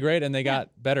were already great, and they got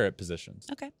better at positions.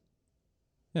 Okay.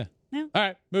 Yeah. Yeah. All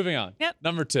right, moving on. Yep.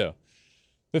 Number 2,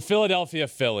 the Philadelphia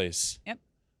Phillies.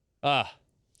 Yep.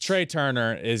 Trey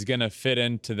Turner is going to fit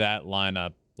into that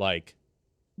lineup like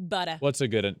Butter. What's a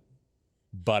good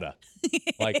butter?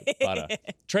 Like butter.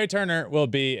 Trey Turner will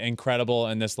be incredible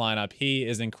in this lineup. He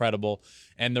is incredible.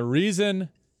 And the reason,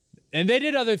 and they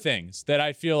did other things that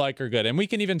I feel like are good. And we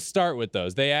can even start with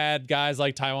those. They add guys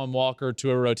like Taijuan Walker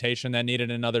to a rotation that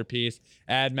needed another piece.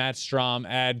 Add Matt Strahm,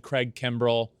 add Craig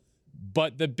Kimbrell.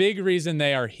 But the big reason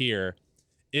they are here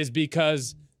is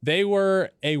because they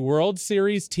were a World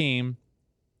Series team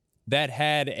that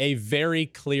had a very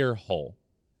clear hole.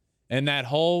 And that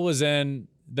hole was in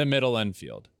the middle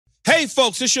infield. Hey,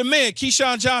 folks, it's your man,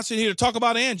 Keyshawn Johnson, here to talk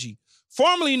about Angie,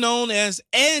 formerly known as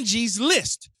Angie's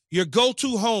List, your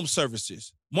go-to home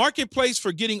services. Marketplace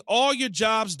for getting all your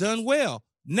jobs done well.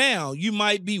 Now, you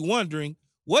might be wondering,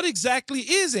 what exactly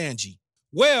is Angie?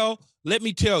 Well, let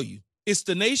me tell you. It's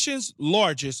the nation's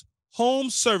largest home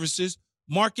services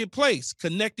marketplace,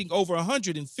 connecting over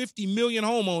 150 million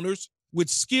homeowners with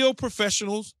skilled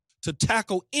professionals to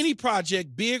tackle any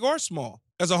project, big or small.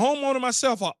 As a homeowner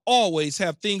myself, I always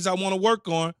have things I want to work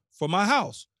on for my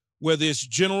house, whether it's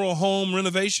general home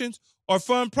renovations or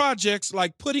fun projects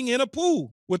like putting in a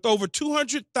pool. With over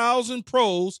 200,000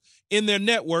 pros in their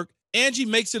network, Angie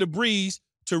makes it a breeze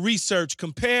to research,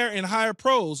 compare, and hire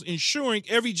pros, ensuring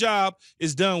every job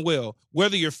is done well.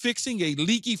 Whether you're fixing a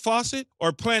leaky faucet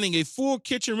or planning a full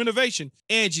kitchen renovation,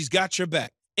 Angie's got your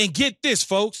back. And get this,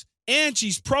 folks,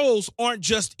 Angie's pros aren't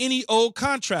just any old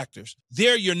contractors.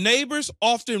 They're your neighbors,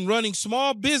 often running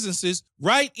small businesses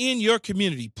right in your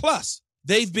community. Plus,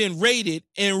 they've been rated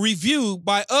and reviewed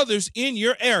by others in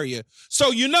your area,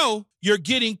 so you know you're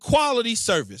getting quality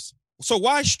service. So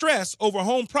why stress over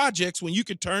home projects when you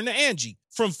can turn to Angie?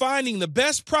 From finding the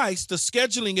best price to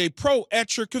scheduling a pro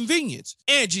at your convenience,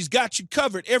 Angie's got you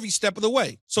covered every step of the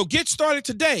way. So get started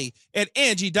today at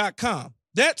Angie.com.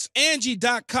 That's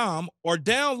Angie.com, or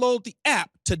download the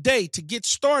app today to get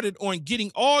started on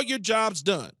getting all your jobs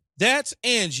done. That's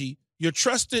Angie, your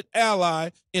trusted ally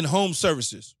in home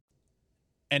services.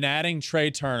 And adding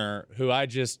Trey Turner, who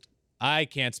I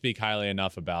can't speak highly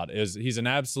enough about. He's an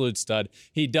absolute stud.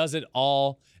 He does it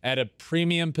all at a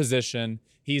premium position.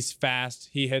 He's fast.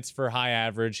 He hits for high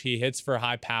average. He hits for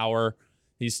high power.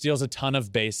 He steals a ton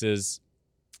of bases.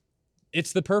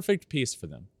 It's the perfect piece for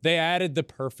them. They added the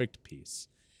perfect piece.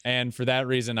 And for that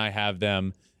reason, I have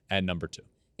them at number 2.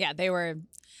 Yeah, they were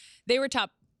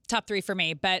top 3 for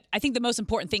me. But I think the most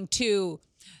important thing, too,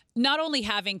 not only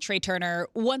having Trey Turner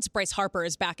once Bryce Harper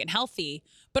is back and healthy,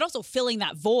 but also filling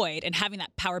that void and having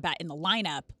that power bat in the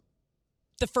lineup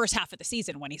the first half of the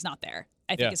season when he's not there,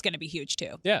 I think is going to be huge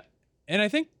too. Yeah. And I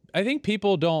think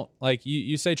people don't, like,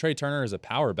 you say Trey Turner is a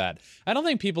power bat. I don't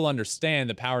think people understand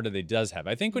the power that he does have.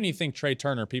 I think when you think Trey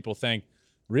Turner, people think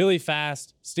really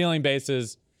fast, stealing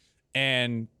bases,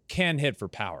 and can hit for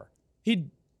power. He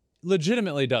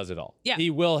legitimately does it all. Yeah. He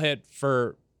will hit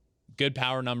for good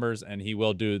power numbers, and he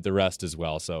will do the rest as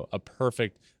well. So a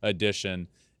perfect addition.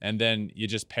 And then you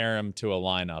just pair him to a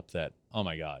lineup that, oh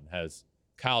my God, has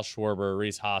Kyle Schwarber,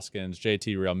 Rhys Hoskins,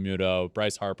 JT Realmuto,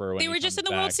 Bryce Harper. They were just in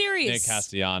the World Series. Nick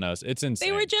Castellanos. It's insane.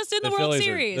 They were just in the World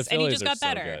Series, and he just got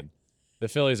better. So good. The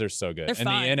Phillies are so good. They're and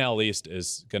fun. the NL East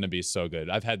is going to be so good.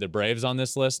 I've had the Braves on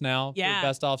this list now for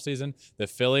best offseason. The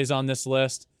Phillies on this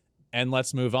list. And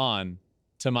let's move on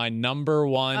to my number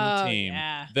one team,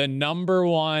 the number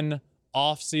one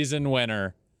offseason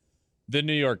winner, the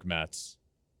New York Mets.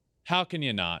 How can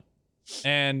you not?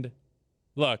 And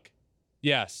look,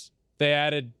 yes, they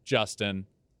added Justin,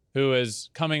 who is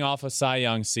coming off a Cy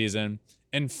Young season.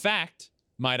 In fact,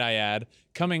 might I add,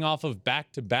 coming off of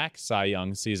back-to-back Cy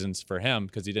Young seasons for him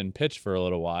because he didn't pitch for a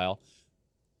little while.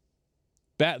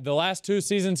 The last 2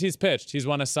 seasons he's pitched, he's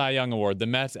won a Cy Young award. The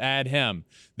Mets add him.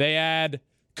 They add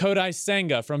Kodai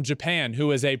Senga from Japan,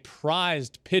 who is a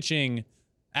prized pitching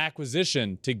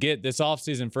acquisition to get this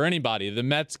offseason for anybody. The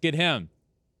Mets get him.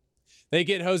 They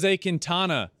get Jose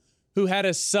Quintana, who had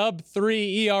a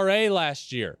sub-3 ERA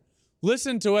last year.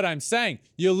 Listen to what I'm saying.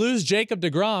 You lose Jacob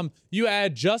deGrom. You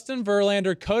add Justin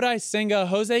Verlander, Kodai Senga,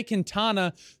 Jose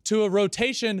Quintana to a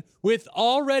rotation with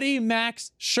already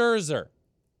Max Scherzer.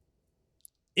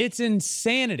 It's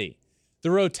insanity.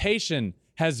 The rotation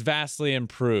has vastly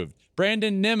improved.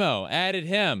 Brandon Nimmo, added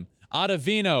him.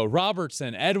 Ottavino,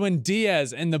 Robertson, Edwin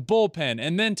Diaz in the bullpen,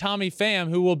 and then Tommy Pham,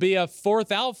 who will be a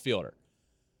 4th outfielder.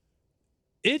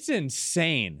 It's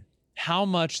insane how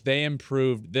much they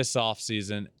improved this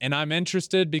offseason. And I'm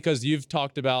interested because you've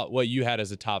talked about what you had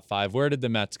as a top 5. Where did the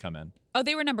Mets come in? Oh,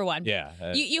 they were number 1.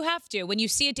 Yeah. You have to. When you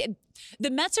see it,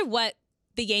 the Mets are what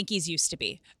the Yankees used to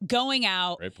be. Going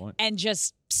out and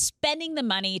just spending the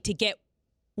money to get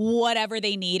whatever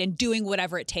they need and doing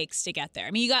whatever it takes to get there.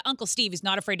 I mean, you got Uncle Steve, who's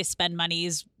not afraid to spend money.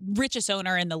 He's richest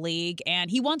owner in the league, and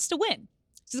he wants to win.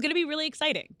 So it's going to be really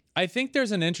exciting. I think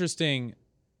there's an interesting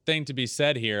thing to be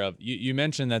said here. Of you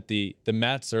mentioned that the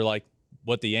Mets are like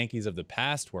what the Yankees of the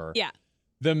past were. Yeah.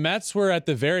 The Mets were at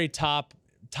the very top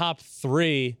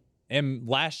 3 in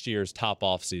last year's top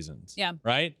off seasons. Yeah.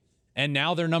 Right? And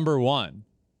now they're number 1.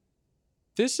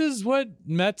 This is what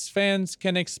Mets fans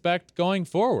can expect going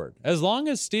forward. As long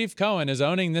as Steve Cohen is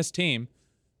owning this team,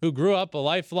 who grew up a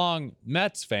lifelong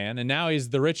Mets fan, and now he's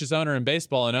the richest owner in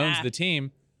baseball and owns the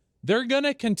team, they're going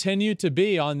to continue to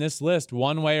be on this list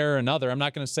one way or another. I'm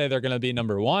not going to say they're going to be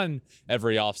number 1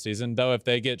 every offseason, though if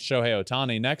they get Shohei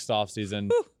Ohtani next offseason,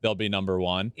 they'll be number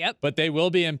 1. Yep. But they will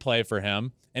be in play for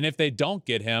him. And if they don't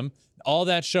get him, all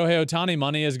that Shohei Ohtani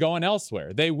money is going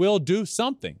elsewhere. They will do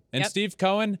something. And Steve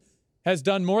Cohen has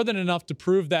done more than enough to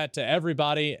prove that to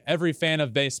everybody, every fan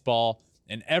of baseball,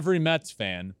 and every Mets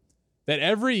fan, that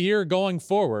every year going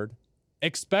forward,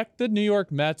 expect the New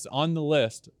York Mets on the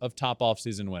list of top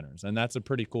offseason winners. And that's a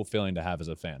pretty cool feeling to have as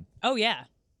a fan. Oh, yeah.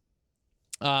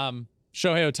 Shohei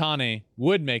Ohtani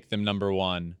would make them number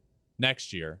 1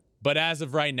 next year. But as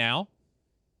of right now,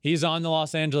 he's on the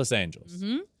Los Angeles Angels.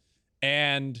 Mm-hmm.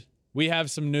 And we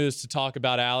have some news to talk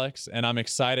about, Alex, and I'm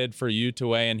excited for you to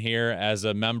weigh in here as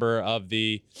a member of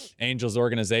the Angels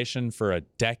organization for a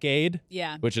decade.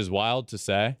 Yeah. Which is wild to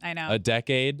say. I know. A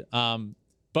decade.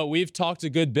 But we've talked a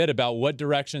good bit about what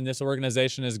direction this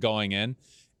organization is going in,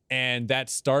 and that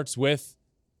starts with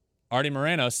Artie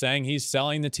Moreno saying he's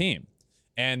selling the team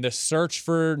and the search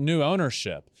for new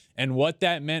ownership and what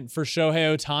that meant for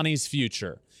Shohei Ohtani's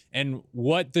future and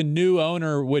what the new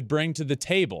owner would bring to the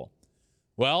table.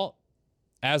 Well,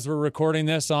 as we're recording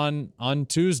this on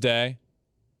Tuesday,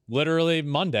 literally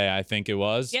Monday, I think it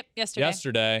was. Yep,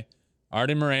 yesterday.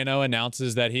 Artie Moreno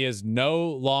announces that he is no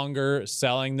longer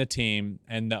selling the team,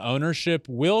 and the ownership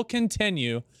will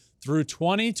continue through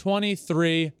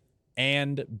 2023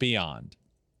 and beyond.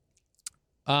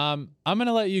 I'm going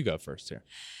to let you go first here.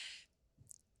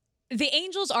 The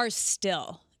Angels are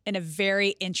still in a very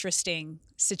interesting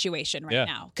situation right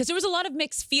now because there was a lot of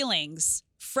mixed feelings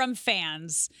from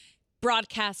fans,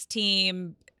 broadcast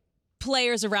team,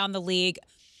 players around the league,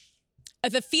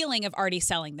 the feeling of Artie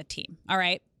selling the team. All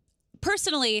right.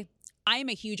 Personally, I am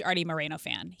a huge Artie Moreno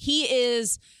fan. He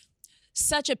is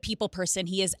such a people person.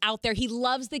 He is out there. He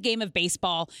loves the game of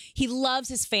baseball. He loves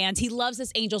his fans. He loves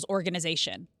this Angels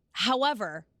organization.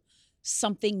 However,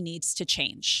 something needs to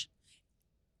change.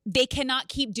 They cannot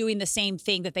keep doing the same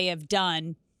thing that they have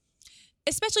done,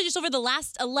 especially just over the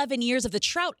last 11 years of the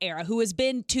Trout era, who has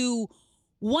been to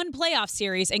one playoff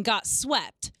series and got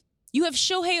swept. You have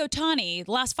Shohei Ohtani.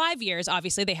 The last 5 years,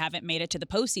 obviously, they haven't made it to the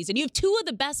postseason. You have 2 of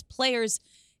the best players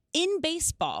in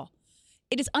baseball.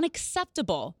 It is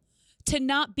unacceptable to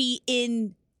not be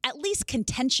in at least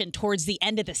contention towards the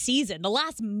end of the season, the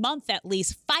last month at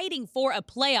least, fighting for a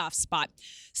playoff spot.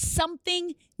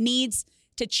 Something needs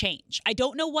to change. I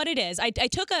don't know what it is. I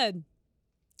took a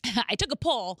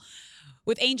poll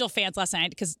with Angel fans last night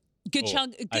because I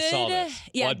saw this.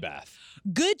 Bloodbath.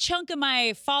 Good chunk of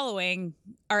my following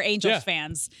are Angels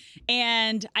fans.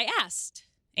 And I asked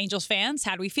Angels fans,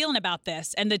 how are we feeling about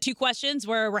this? And the 2 questions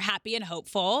were, we're happy and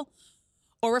hopeful,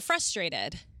 or we're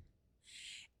frustrated.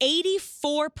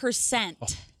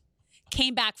 84%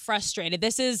 came back frustrated.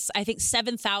 This is, I think,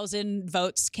 7,000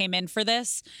 votes came in for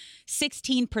this.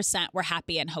 16% were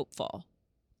happy and hopeful.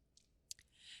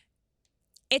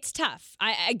 It's tough.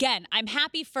 I'm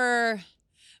happy for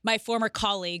my former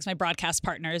colleagues, my broadcast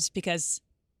partners, because,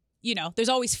 you know, there's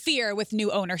always fear with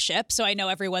new ownership. So I know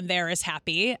everyone there is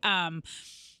happy.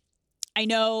 I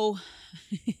know,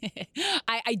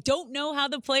 I don't know how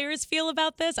the players feel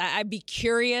about this. I'd be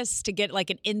curious to get like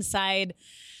an inside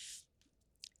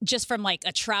just from like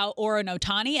a Trout or an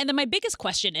Ohtani. And then my biggest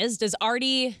question is, does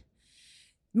Artie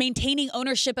maintaining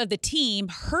ownership of the team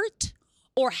hurt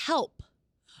or help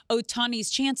Ohtani's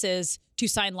chances to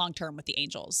sign long-term with the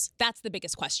Angels? That's the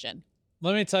biggest question.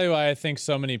 Let me tell you why I think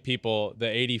so many people, the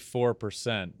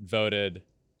 84%, voted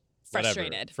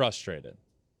frustrated.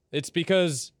 It's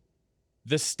because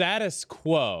the status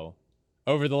quo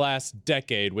over the last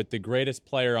decade with the greatest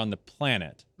player on the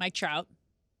planet, Mike Trout,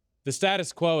 the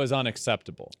status quo is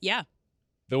unacceptable. Yeah.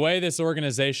 The way this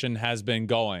organization has been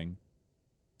going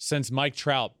since Mike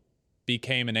Trout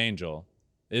became an Angel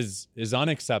is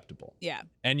unacceptable. Yeah.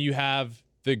 And you have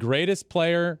the greatest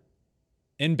player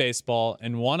in baseball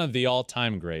and one of the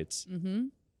all-time greats. Mm-hmm.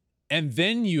 And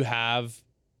then you have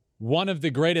one of the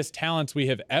greatest talents we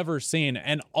have ever seen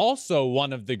and also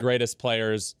one of the greatest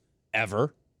players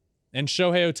ever, and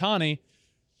Shohei Ohtani,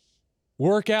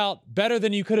 work out better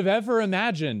than you could have ever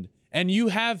imagined. And you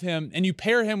have him and you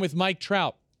pair him with Mike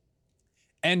Trout.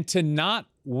 And to not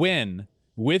win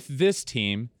with this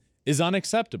team is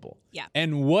unacceptable. Yeah.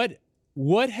 And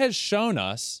what has shown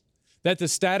us that the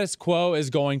status quo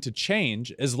is going to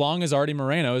change as long as Artie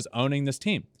Moreno is owning this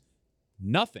team?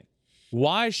 Nothing.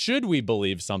 Why should we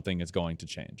believe something is going to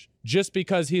change just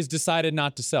because he's decided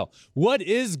not to sell? What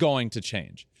is going to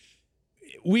change?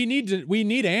 We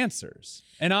need answers.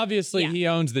 And obviously he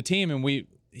owns the team, and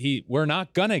we're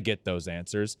not going to get those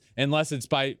answers unless it's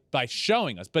by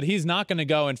showing us. But he's not going to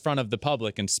go in front of the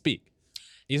public and speak.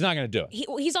 He's not going to do it.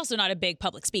 He's also not a big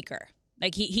public speaker.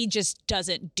 Like he just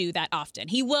doesn't do that often.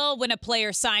 He will when a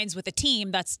player signs with a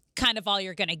team. That's kind of all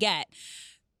you're going to get.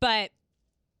 But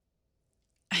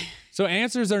so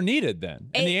answers are needed then,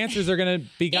 and the answers are going to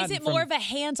be gotten. Is it more of a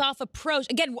hands-off approach?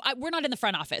 Again, we're not in the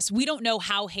front office. We don't know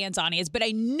how hands-on he is, but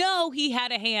I know he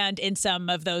had a hand in some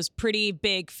of those pretty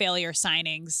big failure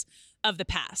signings of the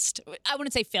past. I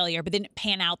wouldn't say failure, but didn't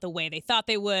pan out the way they thought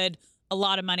they would. A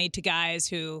lot of money to guys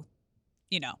who,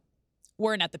 you know,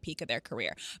 weren't at the peak of their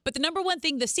career. But the number one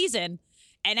thing this season,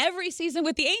 and every season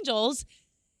with the Angels,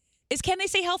 is can they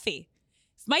stay healthy?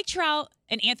 If Mike Trout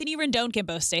and Anthony Rendon can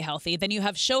both stay healthy, then you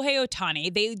have Shohei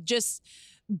Ohtani. They just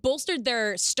bolstered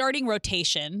their starting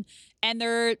rotation, and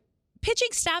their pitching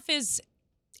staff it's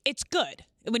good.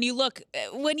 When you look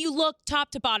top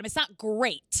to bottom, it's not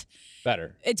great.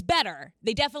 Better. It's better.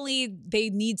 They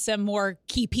need some more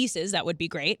key pieces. That would be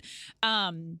great.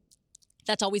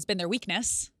 That's always been their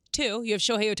weakness. Too, you have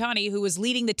Shohei Ohtani, who was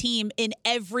leading the team in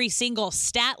every single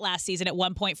stat last season at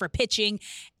one point for pitching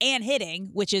and hitting,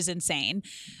 which is insane.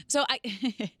 So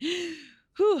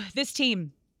this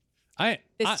team.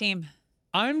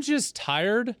 I'm just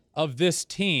tired of this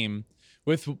team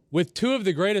with two of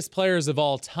the greatest players of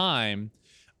all time,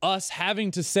 us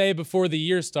having to say before the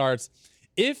year starts,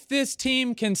 if this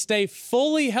team can stay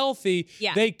fully healthy,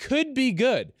 they could be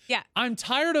good. Yeah. I'm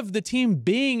tired of the team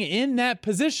being in that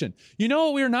position. You know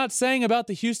what we're not saying about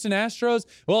the Houston Astros?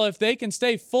 Well, if they can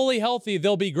stay fully healthy,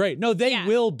 they'll be great. No, they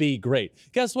will be great.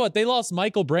 Guess what? They lost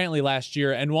Michael Brantley last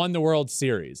year and won the World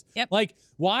Series. Yep. Like,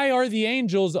 why are the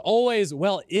Angels always,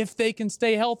 well, if they can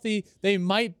stay healthy, they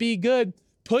might be good?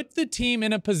 Put the team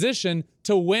in a position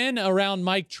to win around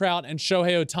Mike Trout and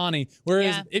Shohei Ohtani.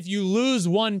 Whereas if you lose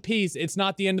one piece, it's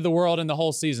not the end of the world and the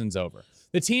whole season's over.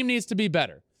 The team needs to be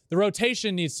better. The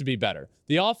rotation needs to be better.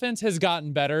 The offense has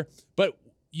gotten better, but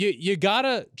you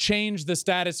gotta change the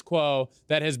status quo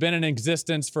that has been in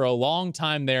existence for a long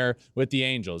time there with the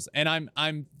Angels. And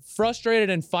I'm frustrated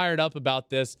and fired up about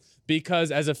this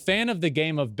because as a fan of the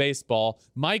game of baseball,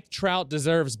 Mike Trout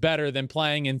deserves better than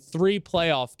playing in 3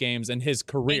 playoff games in his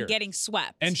career. And getting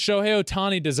swept. And Shohei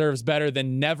Ohtani deserves better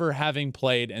than never having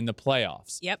played in the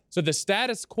playoffs. Yep. So the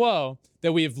status quo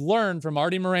that we've learned from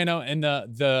Artie Moreno and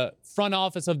the front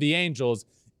office of the Angels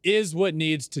is what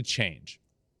needs to change.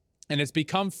 And it's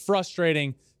become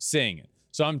frustrating seeing it.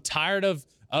 So I'm tired of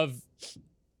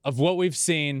what we've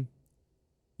seen.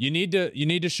 You need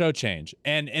to show change.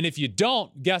 And if you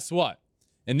don't, guess what?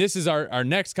 And this is our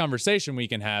next conversation we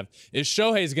can have, is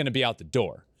Shohei's going to be out the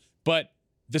door. But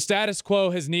the status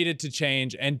quo has needed to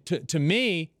change. And to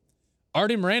me,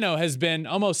 Artie Moreno has been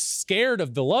almost scared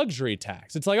of the luxury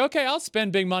tax. It's like, okay, I'll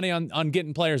spend big money on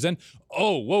getting players in.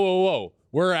 Oh, whoa.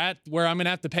 We're at where I'm going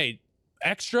to have to pay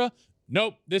extra?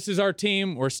 Nope, this is our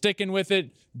team. We're sticking with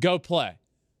it. Go play.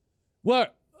 Well,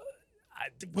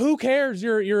 who cares?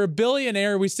 You're a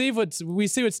billionaire. We see what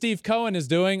Steve Cohen is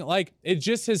doing. Like, it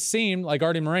just has seemed like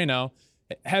Artie Moreno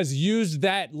has used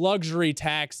that luxury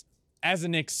tax as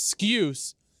an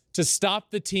excuse to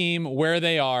stop the team where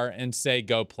they are and say,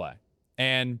 go play.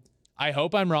 And I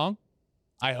hope I'm wrong.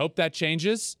 I hope that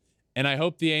changes. And I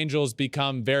hope the Angels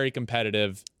become very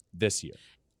competitive this year.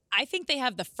 I think they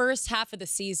have the first half of the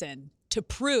season to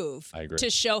prove to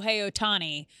Shohei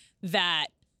Ohtani that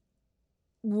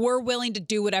we're willing to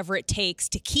do whatever it takes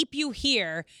to keep you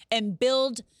here and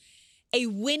build a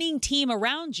winning team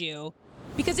around you.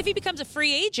 Because if he becomes a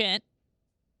free agent,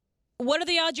 what are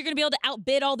the odds you're going to be able to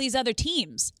outbid all these other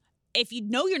teams? If you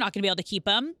know you're not going to be able to keep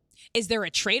them, is there a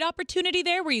trade opportunity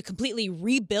there where you completely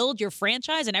rebuild your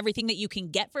franchise and everything that you can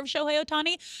get from Shohei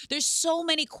Ohtani? There's so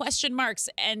many question marks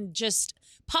and just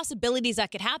possibilities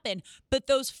that could happen. But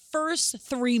those first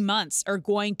 3 months are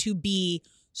going to be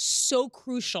so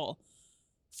crucial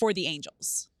for the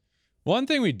Angels. One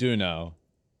thing we do know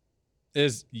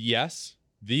is, yes,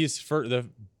 the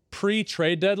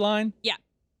pre-trade deadline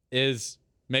is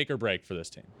make or break for this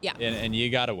team. Yeah. And you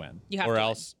got to win. You have or to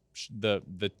else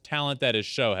the talent that is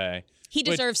Shohei. He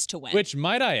deserves to win. Which,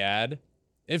 might I add,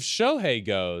 if Shohei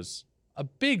goes, a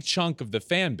big chunk of the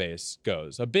fan base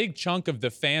goes. A big chunk of the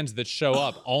fans that show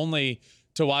up only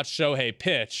to watch Shohei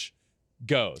pitch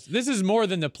goes. This is more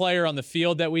than the player on the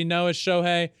field that we know as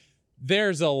Shohei.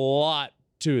 There's a lot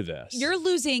to this. You're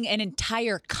losing an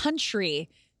entire country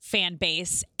fan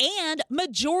base and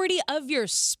majority of your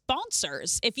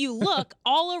sponsors. If you look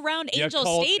all around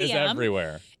Angel Stadium, is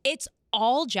everywhere. It's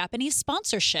all Japanese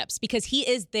sponsorships because he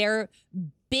is their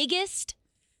biggest,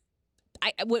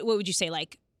 what would you say,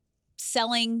 like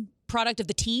selling product of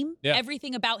the team? Yeah.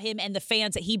 Everything about him and the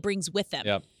fans that he brings with him.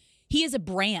 Yep. He is a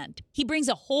brand. He brings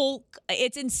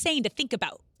it's insane to think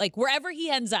about. Like wherever he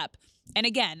ends up. And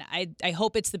again, I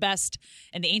hope it's the best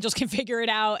and the Angels can figure it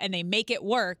out and they make it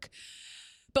work.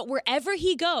 But wherever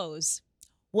he goes,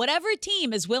 whatever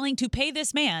team is willing to pay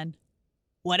this man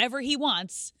whatever he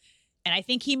wants, and I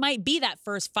think he might be that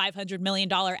first $500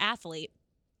 million athlete,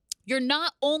 you're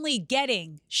not only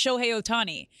getting Shohei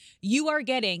Ohtani, you are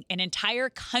getting an entire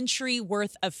country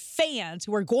worth of fans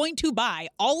who are going to buy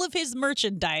all of his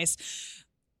merchandise,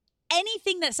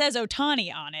 anything that says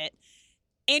Ohtani on it,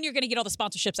 and you're going to get all the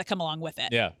sponsorships that come along with it.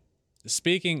 Yeah.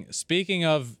 Speaking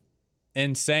of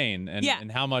insane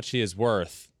and how much he is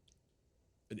worth,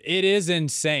 it is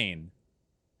insane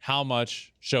how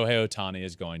much Shohei Ohtani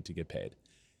is going to get paid.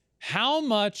 How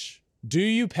much do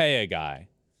you pay a guy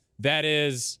that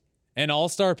is an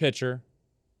all-star pitcher,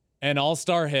 an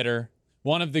all-star hitter,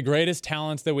 one of the greatest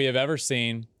talents that we have ever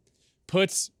seen,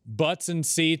 puts butts in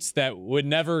seats that would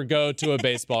never go to a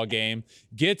baseball game,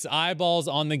 gets eyeballs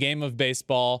on the game of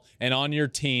baseball and on your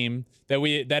team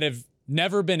that have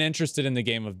never been interested in the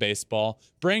game of baseball,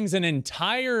 brings an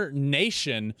entire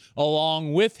nation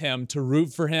along with him to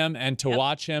root for him and to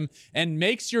watch him, and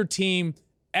makes your team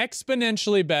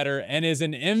exponentially better and is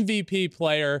an MVP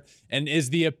player and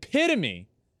is the epitome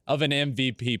of an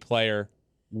MVP player.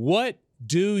 What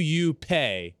do you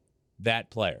pay that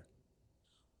player?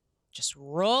 Just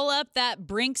roll up that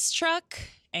Brinks truck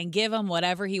and give him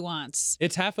whatever he wants.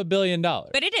 It's $500 million.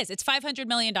 But it is. It's $500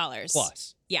 million.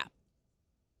 Plus. Yeah.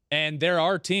 And there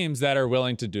are teams that are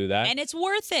willing to do that. And it's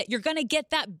worth it. You're going to get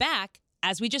that back,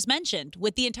 as we just mentioned,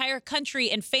 with the entire country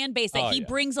and fan base that he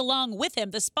brings along with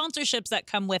him, the sponsorships that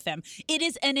come with him. It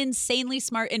is an insanely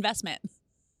smart investment.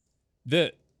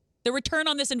 The return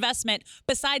on this investment,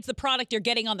 besides the product you're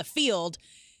getting on the field,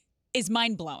 is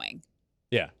mind-blowing.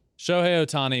 Yeah. Shohei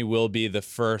Ohtani will be the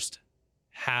first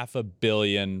 $500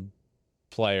 million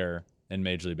player in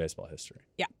Major League Baseball history.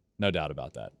 Yeah. No doubt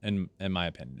about that, in my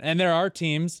opinion. And there are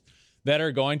teams that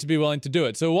are going to be willing to do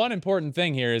it. So one important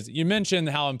thing here is you mentioned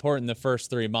how important the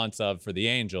first 3 months for the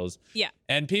Angels. Yeah.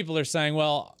 And people are saying,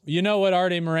 well, you know what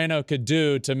Artie Moreno could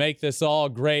do to make this all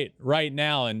great right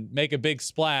now and make a big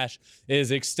splash is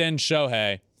extend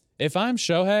Shohei. If I'm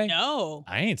Shohei, no,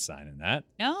 I ain't signing that.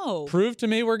 No. Prove to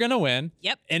me we're going to win.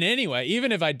 Yep. And anyway,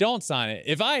 even if I don't sign it,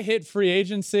 if I hit free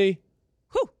agency,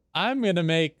 I'm going to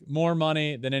make more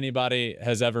money than anybody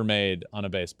has ever made on a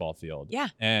baseball field. Yeah.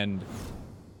 And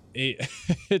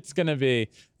it's going to be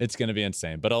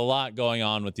insane. But a lot going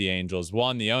on with the Angels.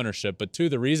 One, the ownership, but two,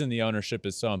 the reason the ownership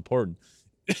is so important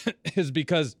is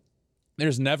because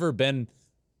there's never been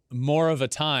more of a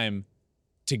time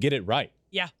to get it right.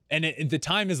 Yeah. And the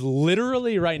time is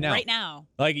literally right now. Right now.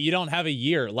 Like, you don't have a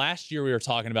year. Last year we were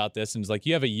talking about this, and it's like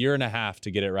you have a year and a half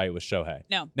to get it right with Shohei.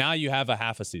 No. Now you have a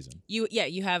half a season. You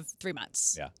have 3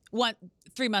 months. Yeah.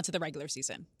 3 months of the regular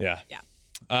season. Yeah. Yeah.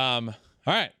 All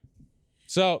right.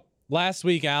 So last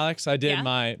week, Alex, I did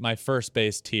my first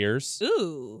base tiers.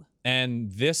 Ooh. And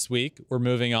this week we're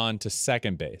moving on to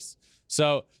second base.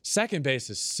 So second base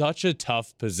is such a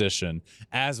tough position,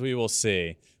 as we will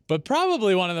see, but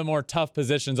probably one of the more tough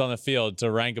positions on the field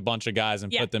to rank a bunch of guys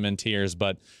and put them in tiers.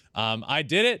 But I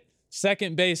did it.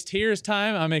 Second base tiers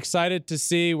time. I'm excited to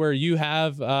see where you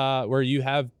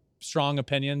have strong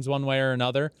opinions one way or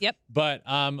another. Yep. But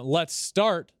let's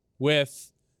start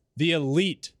with the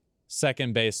elite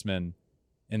second baseman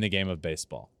in the game of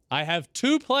baseball. I have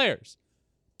two players,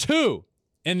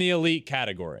 in the elite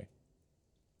category.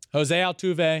 Jose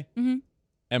Altuve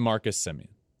and Marcus Semien.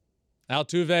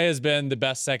 Altuve has been the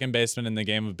best second baseman in the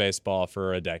game of baseball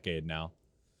for a decade now.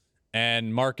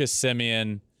 And Marcus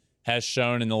Semien has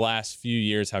shown in the last few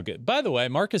years how good. By the way,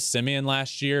 Marcus Semien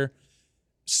last year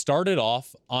started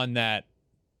off on that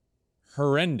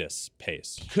horrendous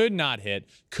pace.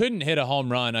 Couldn't hit a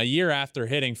home run a year after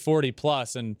hitting 40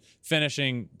 plus and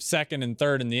finishing second and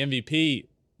third in the MVP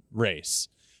race.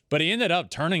 But he ended up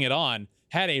turning it on,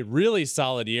 had a really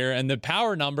solid year, and the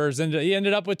power numbers, and he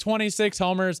ended up with 26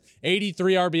 homers,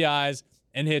 83 RBIs,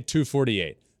 and hit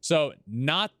 248. So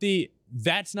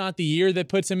that's not the year that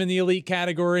puts him in the elite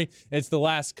category. It's the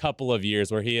last couple of years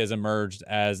where he has emerged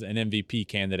as an MVP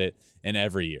candidate in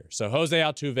every year. So Jose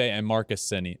Altuve and Marcus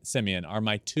Semien are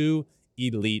my two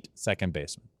elite second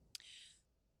basemen.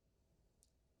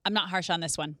 I'm not harsh on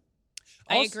this one.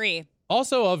 I agree.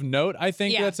 Also of note, I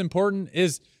think that's important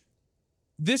is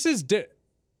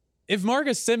if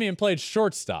Marcus Semien played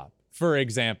shortstop, for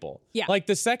example, like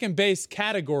the second base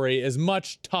category is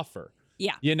much tougher.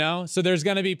 Yeah. You know, so there's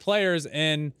going to be players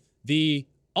in the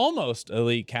almost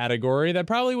elite category that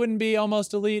probably wouldn't be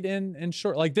almost elite in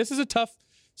short. Like, this is a tough,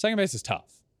 second base is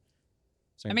tough.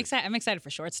 I'm excited for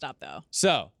shortstop though.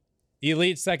 So,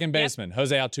 elite second baseman,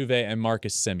 Jose Altuve and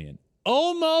Marcus Semien.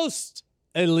 Almost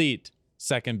elite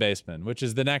second baseman, which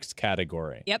is the next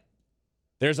category. Yep.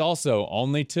 There's also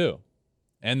only two.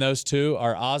 And those two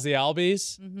are Ozzie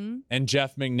Albies and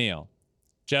Jeff McNeil.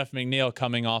 Jeff McNeil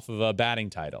coming off of a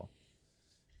batting title,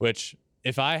 which,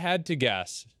 if I had to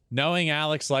guess, knowing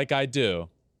Alex like I do,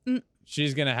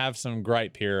 she's going to have some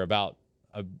gripe here about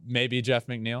maybe Jeff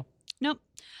McNeil. Nope.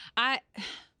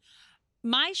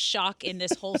 My shock in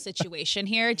this whole situation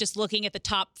here, just looking at the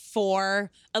top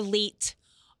 4 elite,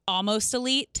 almost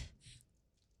elite,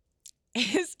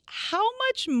 is how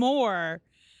much more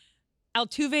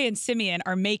Altuve and Semien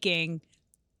are making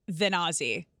than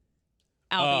Ozzie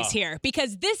Albies here.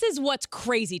 Because this is what's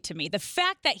crazy to me. The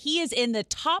fact that he is in the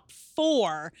top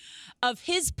 4 of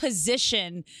his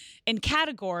position and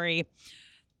category.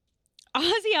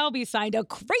 Ozzie Albies signed a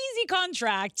crazy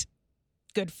contract.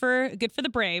 Good for the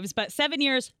Braves, but 7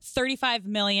 years, $35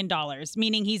 million,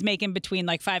 meaning he's making between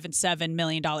like $5 and $7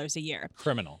 million a year.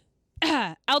 Criminal.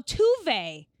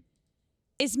 Altuve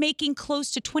is making close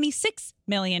to $26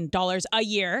 million a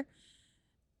year,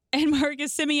 and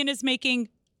Marcus Semien is making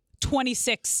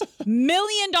 $26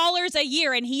 million a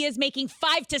year, and he is making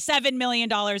 $5 to $7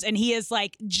 million, and he is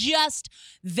like just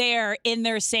there in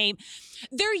their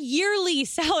yearly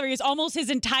salary is almost his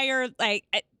entire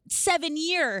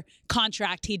 7-year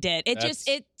contract he did. It's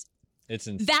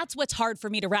insane. That's what's hard for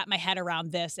me to wrap my head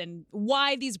around this, and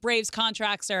why these Braves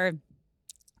contracts are.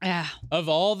 Of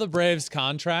all the Braves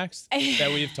contracts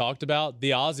that we've talked about,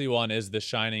 the Ozzie one is the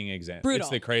shining example. Brutal. It's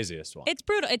the craziest one. It's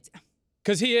brutal. It's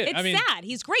sad.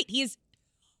 He's great. He's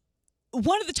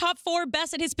one of the top 4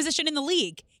 best at his position in the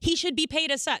league. He should be paid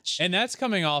as such. And that's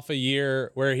coming off a year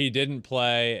where he didn't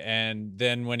play, and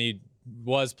then when he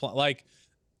was playing,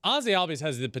 Ozzie Albies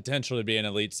has the potential to be an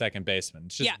elite second baseman.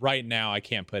 It's just right now I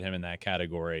can't put him in that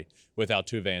category with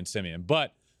Altuve and Semien,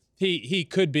 but he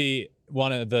could be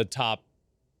one of the top.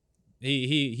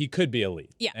 He could be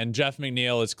elite. Yeah. And Jeff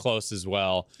McNeil is close as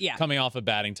well. Yeah. Coming off a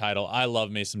batting title. I love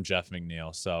me some Jeff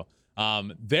McNeil. So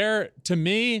they're, to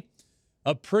me,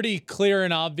 a pretty clear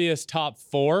and obvious top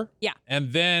 4. Yeah.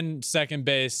 And then second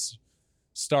base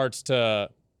starts to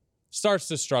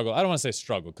struggle. I don't want to say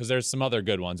struggle because there's some other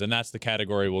good ones, and that's the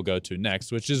category we'll go to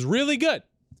next, which is really good.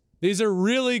 These are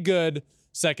really good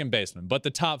second basemen, but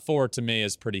the top 4 to me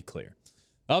is pretty clear.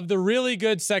 Of the really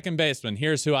good second baseman,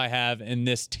 here's who I have in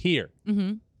this tier.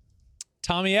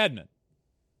 Tommy Edman,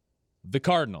 the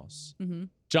Cardinals.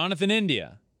 Jonathan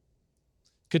India,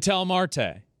 Ketel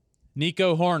Marte,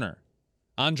 Nico Horner,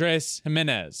 Andres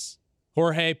Jimenez,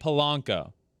 Jorge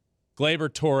Polanco,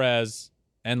 Gleyber Torres,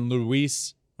 and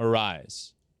Luis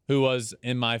Ariz, who was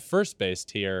in my first base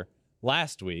tier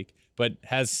last week, but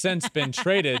has since been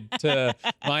traded to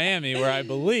Miami, where I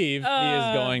believe he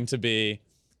is going to be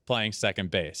playing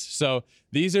second base. So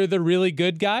these are the really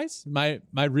good guys, my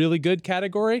really good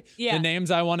category. Yeah. The names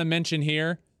I want to mention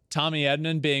here, Tommy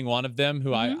Edman being one of them,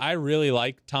 who I really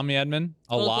like Tommy Edman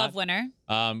a lot. Gold Glove winner.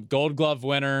 Gold Glove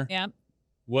winner. Yeah.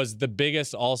 Was the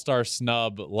biggest all-star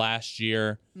snub last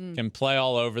year. Can play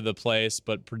all over the place,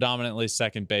 but predominantly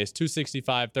second base.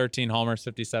 265, 13 homers,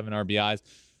 57 RBIs.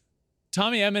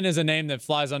 Tommy Edman is a name that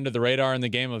flies under the radar in the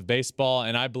game of baseball,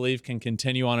 and I believe can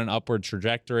continue on an upward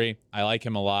trajectory. I like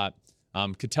him a lot.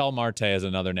 Ketel Marte is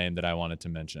another name that I wanted to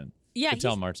mention. Yeah,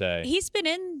 Ketel Marte. He's been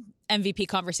in MVP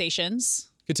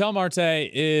conversations. Ketel Marte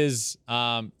is,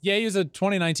 he was a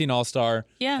 2019 All-Star.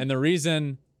 Yeah. And the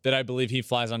reason that I believe he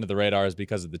flies under the radar is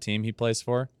because of the team he plays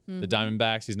for, the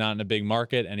Diamondbacks. He's not in a big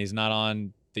market, and he's not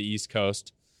on the East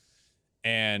Coast,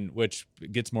 and which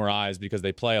gets more eyes because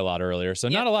they play a lot earlier. So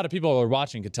not a lot of people are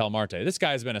watching Ketel Marte. This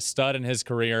guy's been a stud in his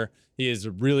career. He is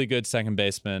a really good second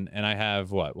baseman, and I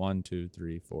have, 1, 2,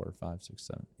 3, 4, 5, 6,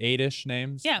 7, 8-ish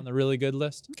names on the really good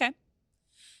list. Okay.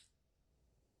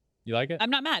 You like it? I'm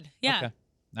not mad. Yeah. Okay.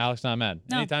 Alex not mad.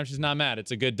 No. Anytime she's not mad,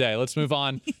 it's a good day. Let's move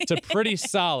on to pretty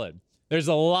solid. There's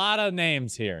a lot of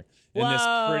names here in this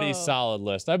pretty solid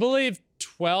list. I believe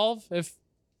 12. If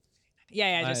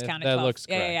I just counted that 12. looks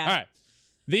correct. Yeah. All right.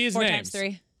 These 4 names times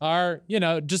 3. are,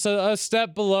 just a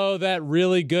step below that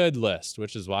really good list,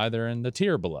 which is why they're in the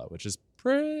tier below, which is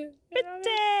pretty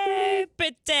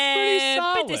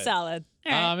solid.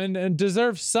 All right. And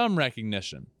deserves some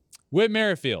recognition. Whit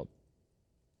Merrifield,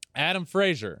 Adam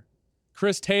Frazier,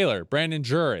 Chris Taylor, Brandon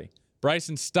Drury,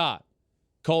 Bryson Stott,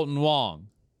 Colton Wong,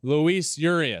 Luis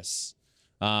Urias,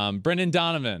 Brendan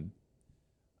Donovan,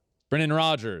 Brendan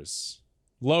Rodgers,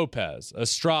 Lopez,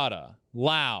 Estrada,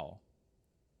 Lau.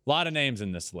 A lot of names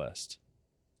in this list.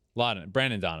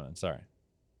 Brandon Donovan, sorry.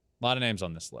 A lot of names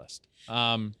on this list.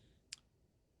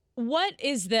 What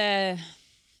is the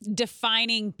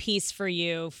defining piece for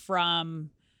you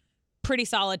from pretty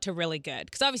solid to really good?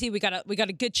 Because obviously we got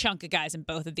a good chunk of guys in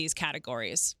both of these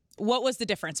categories. What was the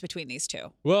difference between these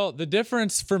two? Well, the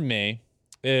difference for me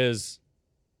is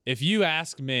if you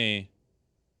ask me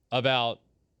about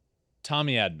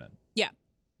Tommy Edman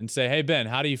and say, hey, Ben,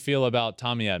 how do you feel about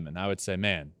Tommy Edman? I would say,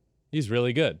 man, he's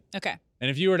really good. Okay.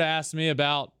 And if you were to ask me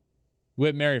about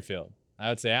Whit Merrifield, I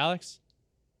would say, Alex,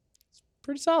 it's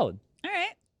pretty solid. All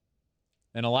right.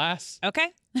 And alas. Okay.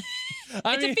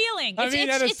 It's a feeling.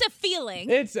 It's a feeling.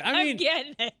 I'm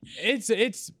getting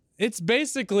it. It's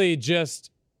basically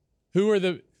just who are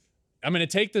the... I'm going to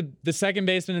take the second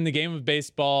baseman in the game of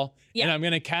baseball, and I'm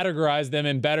going to categorize them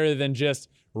in better than just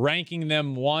ranking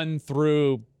them 1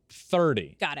 through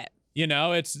 30. Got it.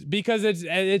 It's because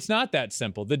it's not that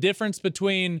simple. The difference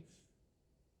between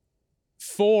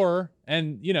 4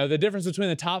 and, the difference between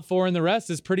the top 4 and the rest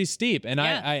is pretty steep. And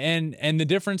and the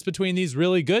difference between these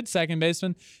really good second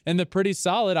basemen and the pretty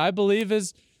solid, I believe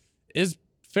is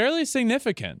fairly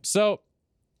significant. So,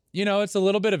 it's a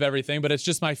little bit of everything, but it's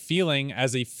just my feeling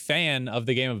as a fan of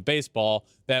the game of baseball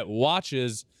that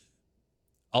watches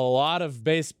a lot of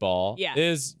baseball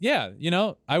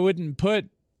I wouldn't put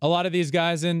a lot of these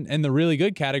guys in the really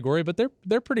good category, but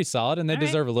they're pretty solid and they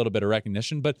deserve a little bit of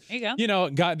recognition. But, there you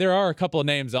go. There are a couple of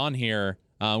names on here.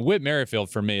 Whit Merrifield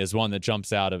for me is one that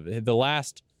jumps out of it. The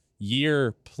last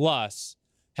year plus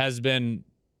has been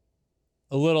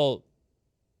a little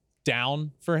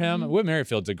down for him. Whit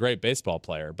Merrifield's a great baseball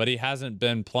player, but he hasn't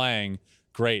been playing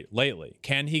great lately.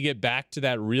 Can he get back to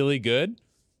that really good,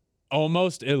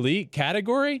 almost elite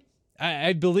category?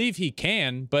 I believe he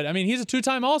can, but I mean, he's a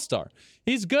 2-time All-Star.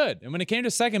 He's good. And when it came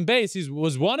to second base, he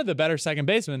was one of the better second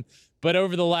basemen, but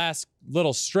over the last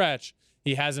little stretch,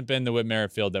 he hasn't been the Whit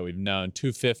Merrifield that we've known.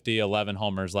 250, 11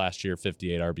 homers last year,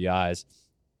 58 RBIs.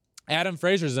 Adam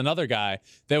Frazier is another guy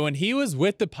that when he was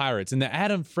with the Pirates, and the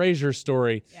Adam Frazier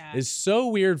story is so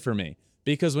weird for me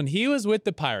because when he was with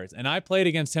the Pirates, and I played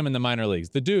against him in the minor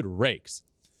leagues, the dude rakes.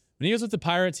 When he was with the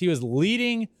Pirates, he was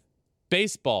leading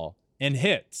baseball in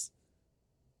hits,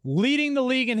 leading the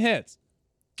league in hits,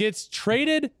 gets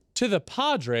traded to the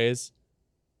Padres,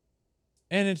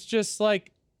 and it's just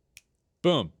like,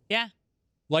 boom. Yeah.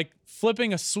 Like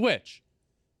flipping a switch.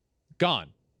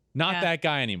 Gone. Not that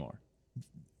guy anymore.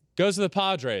 Goes to the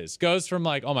Padres. Goes from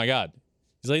like, oh my God,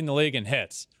 he's leading the league in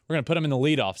hits. We're going to put him in the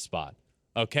leadoff spot.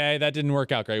 Okay, that didn't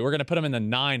work out great. We're going to put him in the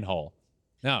 9 hole.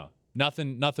 No,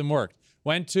 nothing worked.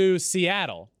 Went to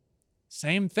Seattle.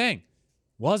 Same thing.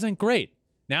 Wasn't great.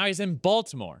 Now he's in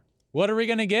Baltimore. What are we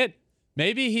going to get?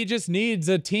 Maybe he just needs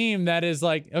a team that is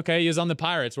like, okay, he was on the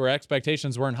Pirates where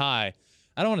expectations weren't high.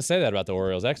 I don't want to say that about the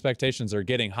Orioles. Expectations are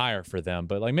getting higher for them,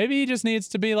 but like maybe he just needs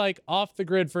to be like off the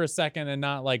grid for a second and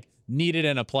not like needed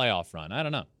in a playoff run. I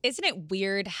don't know. Isn't it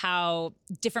weird how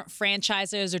different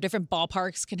franchises or different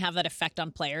ballparks can have that effect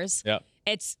on players? Yep.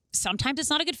 Sometimes it's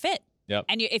not a good fit. Yep.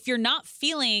 And if you're not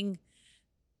feeling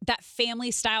that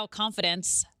family style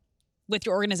confidence with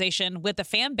your organization, with the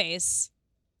fan base,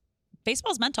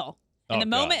 baseball's mental. And the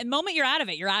moment you're out of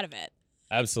it, you're out of it.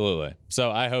 Absolutely.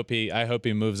 So I hope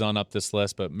he moves on up this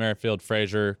list. But Merrifield,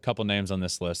 Frazier, a couple names on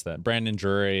this list. That Brandon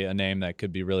Drury, a name that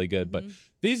could be really good. But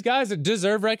these guys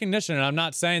deserve recognition, and I'm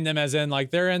not saying them as in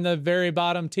like they're in the very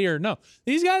bottom tier. No,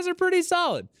 these guys are pretty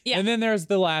solid. Yeah. And then there's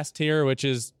the last tier, which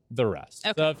is the rest.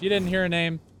 Okay. So if you didn't hear a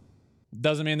name,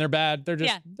 doesn't mean they're bad. They're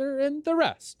just they're in the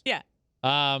rest. Yeah.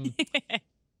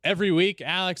 Every week,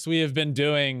 Alex, we have been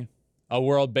doing a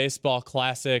World Baseball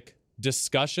Classic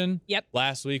discussion. Yep.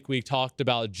 Last week we talked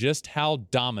about just how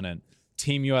dominant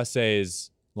Team USA's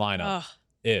lineup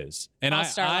is. And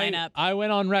I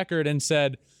went on record and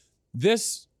said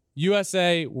this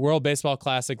USA World Baseball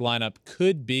Classic lineup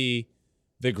could be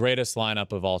the greatest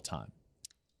lineup of all time.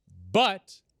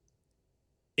 But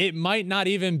it might not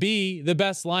even be the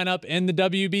best lineup in the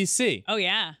WBC. Oh,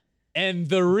 yeah. And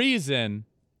the reason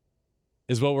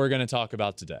is what we're going to talk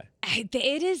about today. It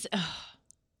is...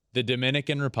 The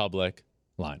Dominican Republic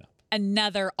lineup.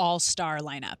 Another all-star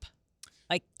lineup.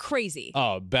 Like crazy.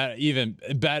 Oh,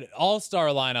 all-star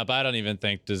lineup, I don't even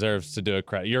think deserves to do a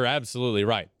credit. You're absolutely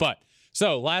right. But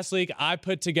so last week I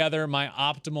put together my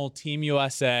optimal Team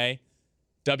USA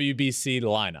WBC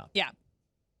lineup. Yeah.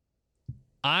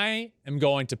 I am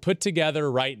going to put together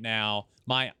right now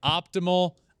my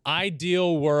optimal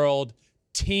ideal world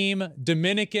Team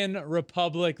Dominican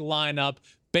Republic lineup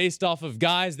based off of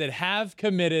guys that have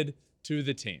committed to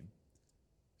the team.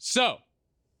 So,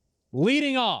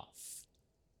 leading off,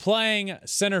 playing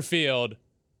center field,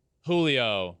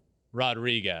 Julio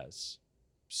Rodriguez,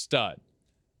 stud.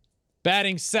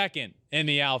 Batting second in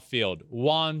the outfield,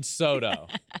 Juan Soto.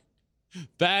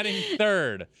 Batting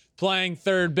third, playing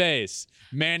third base,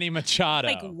 Manny Machado.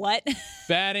 Like what?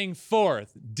 Batting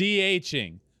fourth,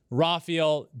 DHing,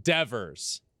 Rafael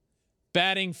Devers.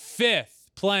 Batting fifth,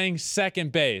 playing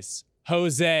second base,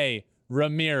 Jose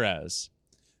Ramirez.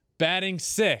 Batting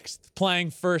sixth,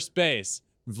 playing first base,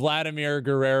 Vladimir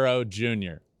Guerrero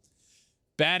Jr.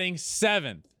 Batting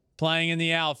seventh, playing in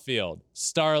the outfield,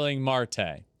 Starling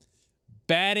Marte.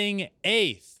 Batting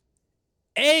eighth,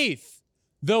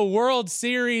 the World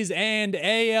Series and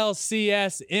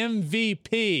ALCS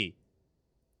MVP,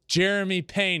 Jeremy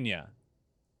Pena.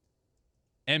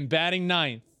 And batting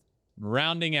ninth,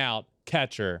 rounding out,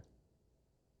 catcher,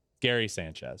 Gary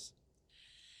Sanchez.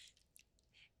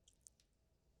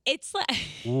 It's like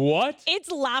what? It's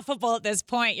laughable at this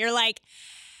point. You're like,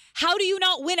 how do you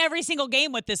not win every single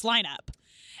game with this lineup?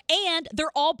 And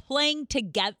they're all playing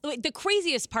together. The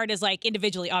craziest part is like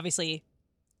individually, obviously,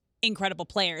 incredible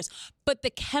players, but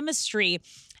the chemistry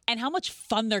and how much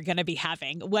fun they're going to be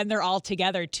having when they're all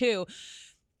together too.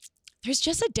 There's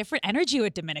just a different energy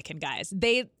with Dominican guys.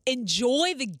 They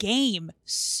enjoy the game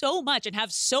so much and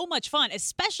have so much fun,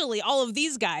 especially all of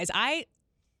these guys.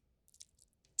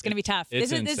 It's going to be tough.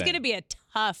 This is going to be a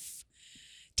tough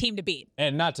team to beat.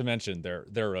 And not to mention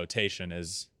their rotation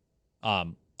is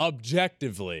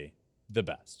objectively the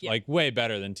best. Like way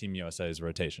better than Team USA's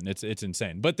rotation. It's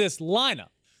insane. But this lineup,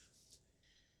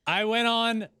 I went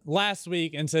on last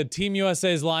week and said Team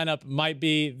USA's lineup might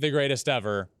be the greatest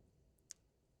ever.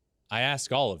 I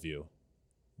ask all of you,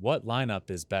 what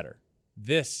lineup is better?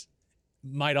 This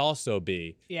might also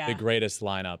be the greatest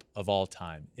lineup of all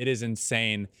time. It is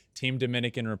insane. Team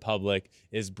Dominican Republic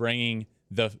is bringing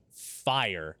the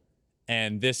fire,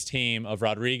 and this team of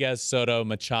Rodriguez, Soto,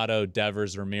 Machado,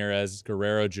 Devers, Ramirez,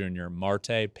 Guerrero Jr.,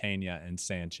 Marte, Pena, and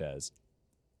Sanchez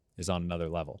is on another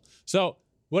level. So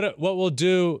what we'll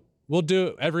do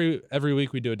every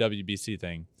week we do a WBC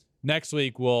thing. Next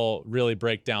week, we'll really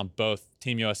break down both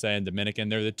Team USA and Dominican.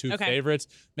 They're the two favorites.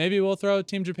 Maybe we'll throw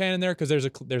Team Japan in there because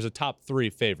there's a top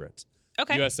three favorites.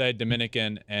 Okay. USA,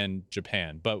 Dominican, and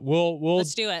Japan. But we'll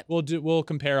let's do it. We'll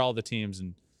compare all the teams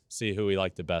and see who we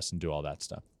like the best and do all that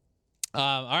stuff.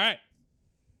 All right.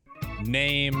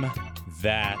 Name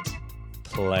that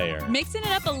player. Mixing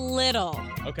it up a little.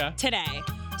 Okay. Today.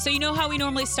 So you know how we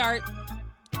normally start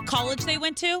college they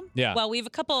went to? Yeah. Well, we have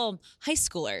a couple high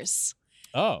schoolers.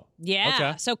 Oh. Yeah.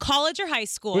 Okay. So college or high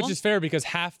school. Which is fair because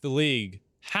half of the league,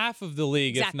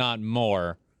 if not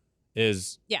more,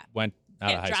 went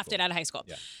out of high drafted school. Out of high school.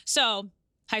 Yeah. So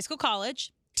high school,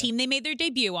 college, team they made their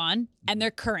debut on, and their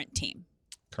current team.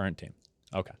 Current team.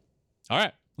 Okay. All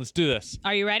right. Let's do this.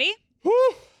 Are you ready? Woo!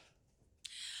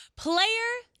 Player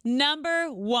number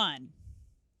 1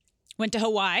 went to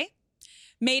Hawaii,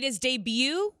 made his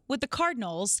debut with the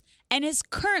Cardinals, and is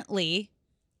currently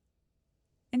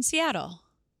in Seattle.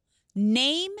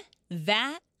 Name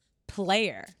that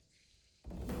player.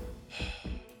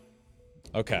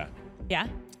 Okay. Yeah.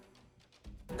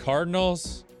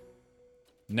 Cardinals,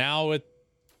 now with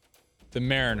the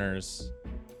Mariners,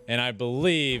 and I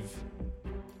believe,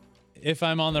 if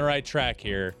I'm on the right track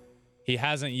here, he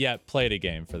hasn't yet played a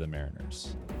game for the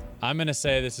Mariners. I'm going to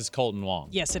say this is Colton Wong.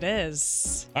 Yes, it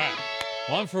is. All right.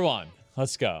 1 for 1.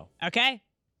 Let's go. Okay.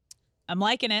 I'm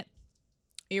liking it.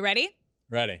 Are you ready?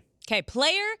 Ready. Okay.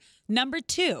 Player number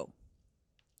 2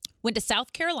 went to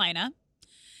South Carolina,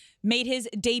 made his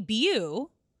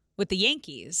debut with the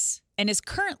Yankees, and is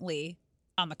currently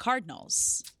on the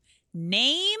Cardinals.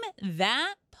 Name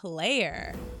that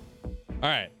player. All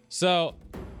right. So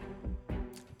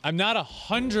I'm not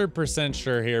 100%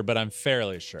 sure here, but I'm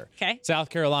fairly sure. Okay. South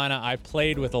Carolina, I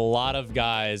played with a lot of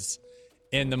guys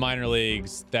in the minor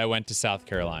leagues that went to South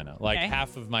Carolina. Like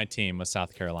half of my team was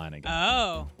South Carolina guys.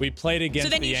 Oh. We played against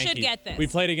the Yankees. So then you should get this. We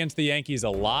played against the Yankees a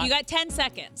lot. You got 10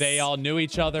 seconds. They all knew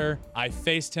each other. I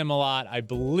faced him a lot. I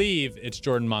believe it's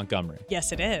Jordan Montgomery.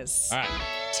 Yes, it is. All right.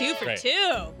 2 for Great.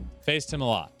 2. Faced him a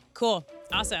lot. Cool.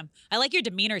 Awesome. I like your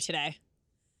demeanor today.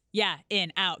 Yeah,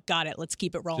 in, out. Got it. Let's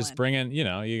keep it rolling. Just bring in, you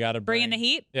got to Bring in the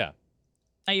heat? Yeah.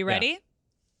 Are you ready?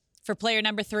 For player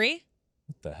number 3?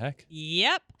 What the heck?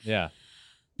 Yep. Yeah.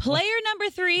 Player number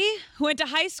 3 went to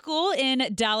high school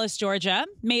in Dallas, Georgia,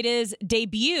 made his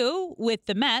debut with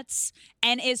the Mets,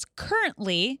 and is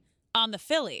currently on the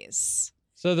Phillies.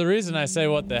 So the reason I say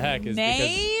what the heck is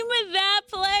Name that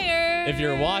player. because if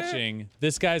you're watching,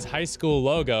 this guy's high school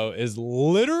logo is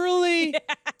literally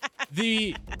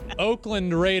the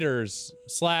Oakland Raiders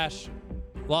 / Las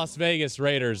Vegas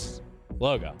Raiders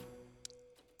logo.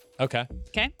 Okay.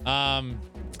 Okay.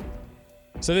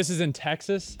 So this is in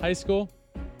Texas high school?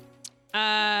 Is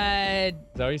that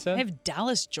what you said? I have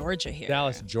Dallas, Georgia here.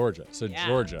 Dallas, Georgia. So Yeah.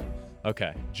 Georgia.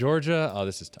 Okay. Georgia. Oh,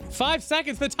 this is tough. 5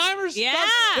 seconds. The timer Yeah.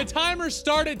 The timer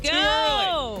started Go. too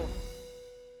early.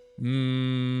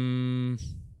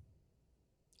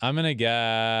 I'm going to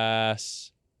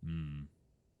guess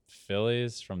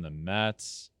Phillies from the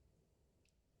Mets.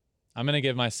 I'm going to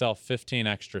give myself 15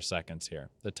 extra seconds here.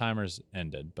 The timer's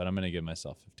ended, but I'm going to give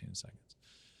myself 15 seconds.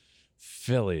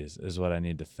 Phillies is what I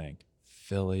need to think.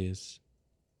 Phillies.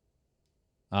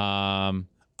 Zach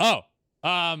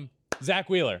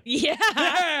Wheeler. Yeah.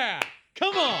 Yeah!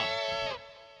 Come on.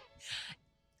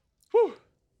 Whew.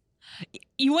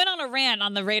 You went on a rant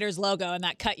on the Raiders logo, and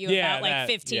that cut you about like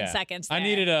 15 seconds there. I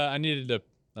needed a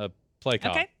play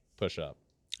call push up.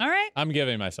 All right. I'm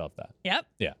giving myself that. Yep.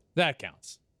 Yeah, that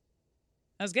counts.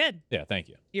 That was good. Yeah, thank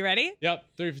you. You ready? Yep,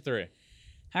 3 for 3.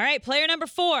 All right. Player number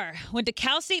 4 went to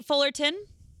Cal State Fullerton,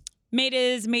 made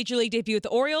his major league debut with the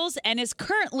Orioles, and is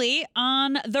currently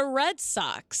on the Red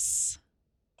Sox.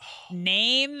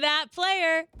 Name that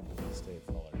player. State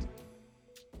Fullerton.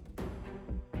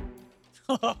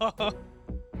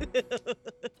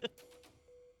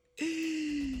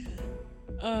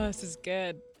 Oh, this is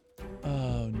good.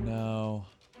 Oh no,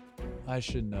 I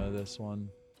should know this one.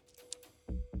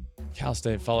 Cal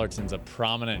State Fullerton's a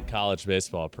prominent college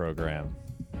baseball program.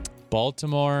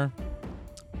 Baltimore,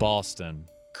 Boston.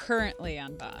 Currently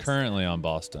on Boston. Currently on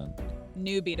Boston.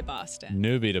 Newbie to Boston.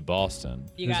 Newbie to Boston.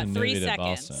 You Who's got a 3 newbie to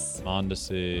seconds. Boston?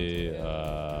 Mondesi. 1.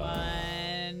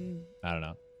 I don't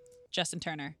know. Justin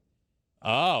Turner.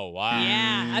 Oh, wow.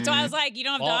 Yeah. That's why I was like, you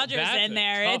don't have Well, Dodgers that's in a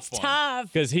there. tough It's one.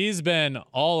 tough. Because he's been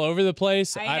all over the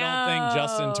place. I I don't think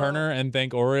Justin know. Turner and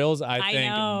think Orioles. I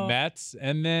think know. Mets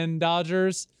and then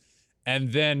Dodgers.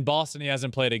 And then Boston, he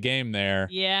hasn't played a game there.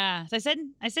 Yeah. So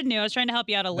I said new. I was trying to help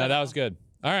you out a little. No, that was good.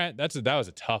 All right. That was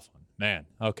a tough one. Man.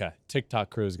 Okay. TikTok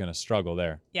crew is going to struggle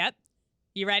there. Yep.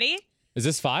 You ready? Is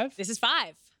this 5? This is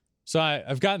 5. So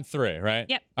I've gotten 3, right?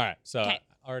 Yep. All right. So Okay.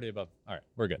 already above. All right.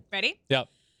 We're good. Ready? Yep.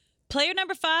 Player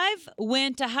number 5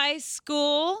 went to high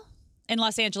school in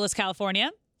Los Angeles, California.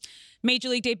 Major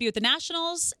league debut with the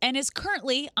Nationals and is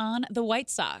currently on the White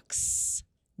Sox.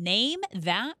 Name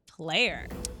that player.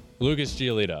 Lucas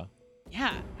Giolito.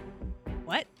 Yeah.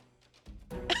 What?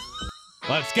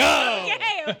 Let's go.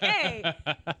 Okay.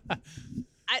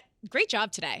 Great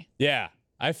job today. Yeah.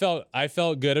 I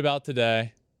felt good about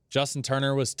today. Justin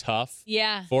Turner was tough.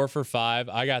 Yeah. 4 for 5.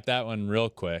 I got that one real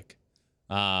quick.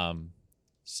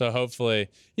 So hopefully,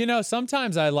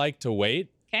 sometimes I like to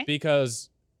wait because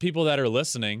people that are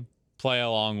listening play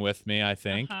along with me, I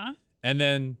think. Uh-huh. And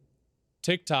then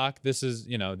TikTok, this is,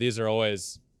 these are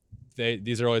always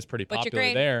These are always pretty What's your popular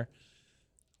grade? there.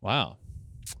 Wow.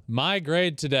 My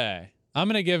grade today, I'm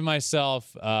going to give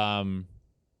myself, I'm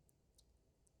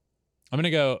going to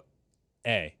go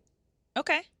A.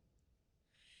 Okay.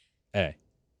 A.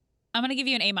 I'm going to give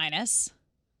you an A-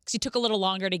 because you took a little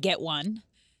longer to get one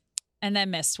and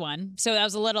then missed one. So that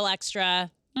was a little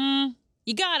extra.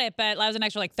 You got it, but that was an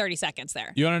extra 30 seconds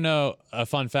there. You want to know a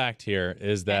fun fact here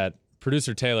is that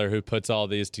producer Taylor, who puts all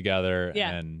these together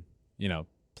and,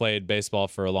 played baseball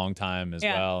for a long time as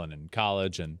well and in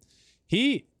college, and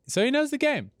he knows the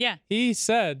game. Yeah. He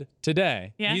said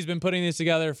today, he's been putting these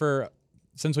together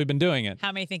since we've been doing it.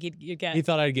 How many think you'd get? He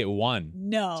thought I'd get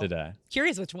one today.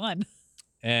 Curious which one.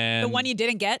 And the one you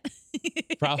didn't get?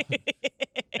 Probably.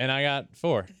 And I got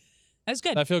 4. That was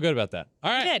good. I feel good about that.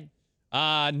 All right.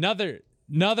 Good.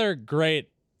 Another great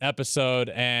episode,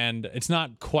 and it's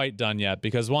not quite done yet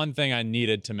because one thing I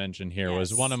needed to mention here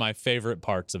was one of my favorite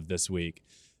parts of this week,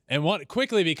 and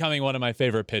quickly becoming one of my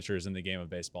favorite pitchers in the game of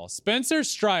baseball. Spencer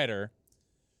Strider,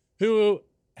 who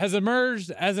has emerged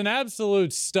as an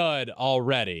absolute stud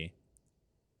already,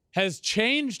 has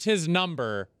changed his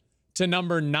number to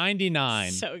number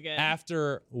 99 so good.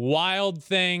 After Wild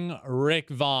Thing Rick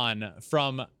Vaughn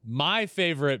from my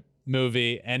favorite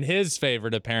movie and his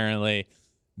favorite, apparently,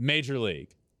 Major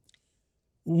League.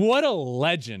 What a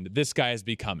legend this guy is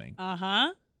becoming.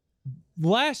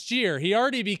 Last year, he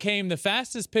already became the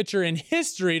fastest pitcher in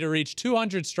history to reach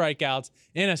 200 strikeouts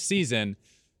in a season,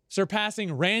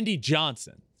 surpassing Randy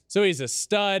Johnson. So he's a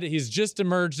stud. He's just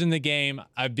emerged in the game.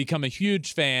 I've become a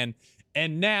huge fan.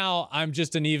 And now I'm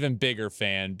just an even bigger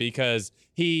fan because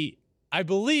I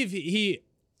believe he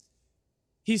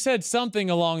said something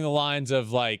along the lines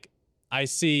of I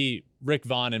see Rick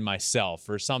Vaughn in myself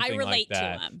or something like that. I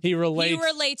relate to him. He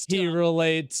relates to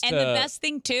And the best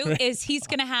thing, too, is he's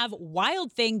going to have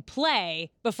Wild Thing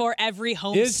play before every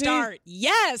home start.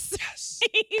 Yes.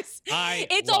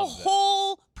 It's a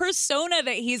whole persona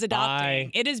that he's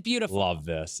adopting. It is beautiful. Love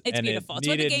this. It's beautiful. It's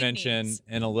what the needed game mention needs.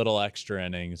 in a little extra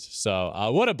innings.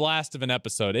 So what a blast of an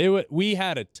episode. We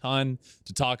had a ton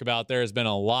to talk about. There has been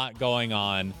a lot going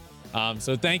on.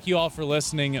 So thank you all for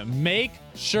listening. Make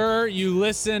sure you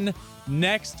listen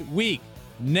next week,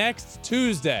 next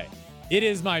Tuesday. It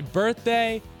is my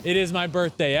birthday. It is my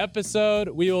birthday episode.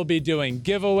 We will be doing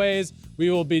giveaways. We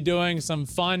will be doing some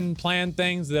fun planned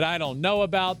things that I don't know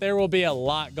about. There will be a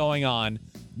lot going on.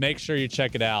 Make sure you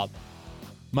check it out.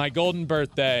 My golden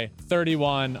birthday,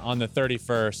 31 on the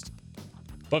 31st.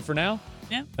 But for now,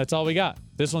 that's all we got.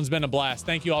 This one's been a blast.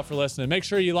 Thank you all for listening. Make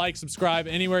sure you like, subscribe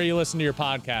anywhere you listen to your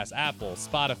podcast, Apple,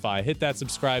 Spotify. Hit that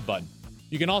subscribe button.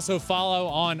 You can also follow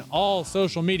on all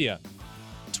social media,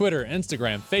 Twitter,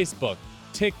 Instagram, Facebook,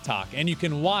 TikTok, and you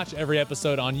can watch every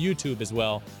episode on YouTube as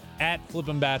well at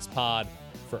Flippin' Bats Pod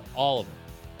for all of them.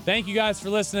 Thank you guys for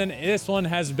listening. This one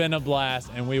has been a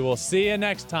blast, and we will see you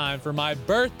next time for my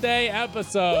birthday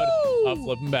episode of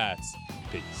Flippin' Bats.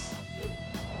 Peace.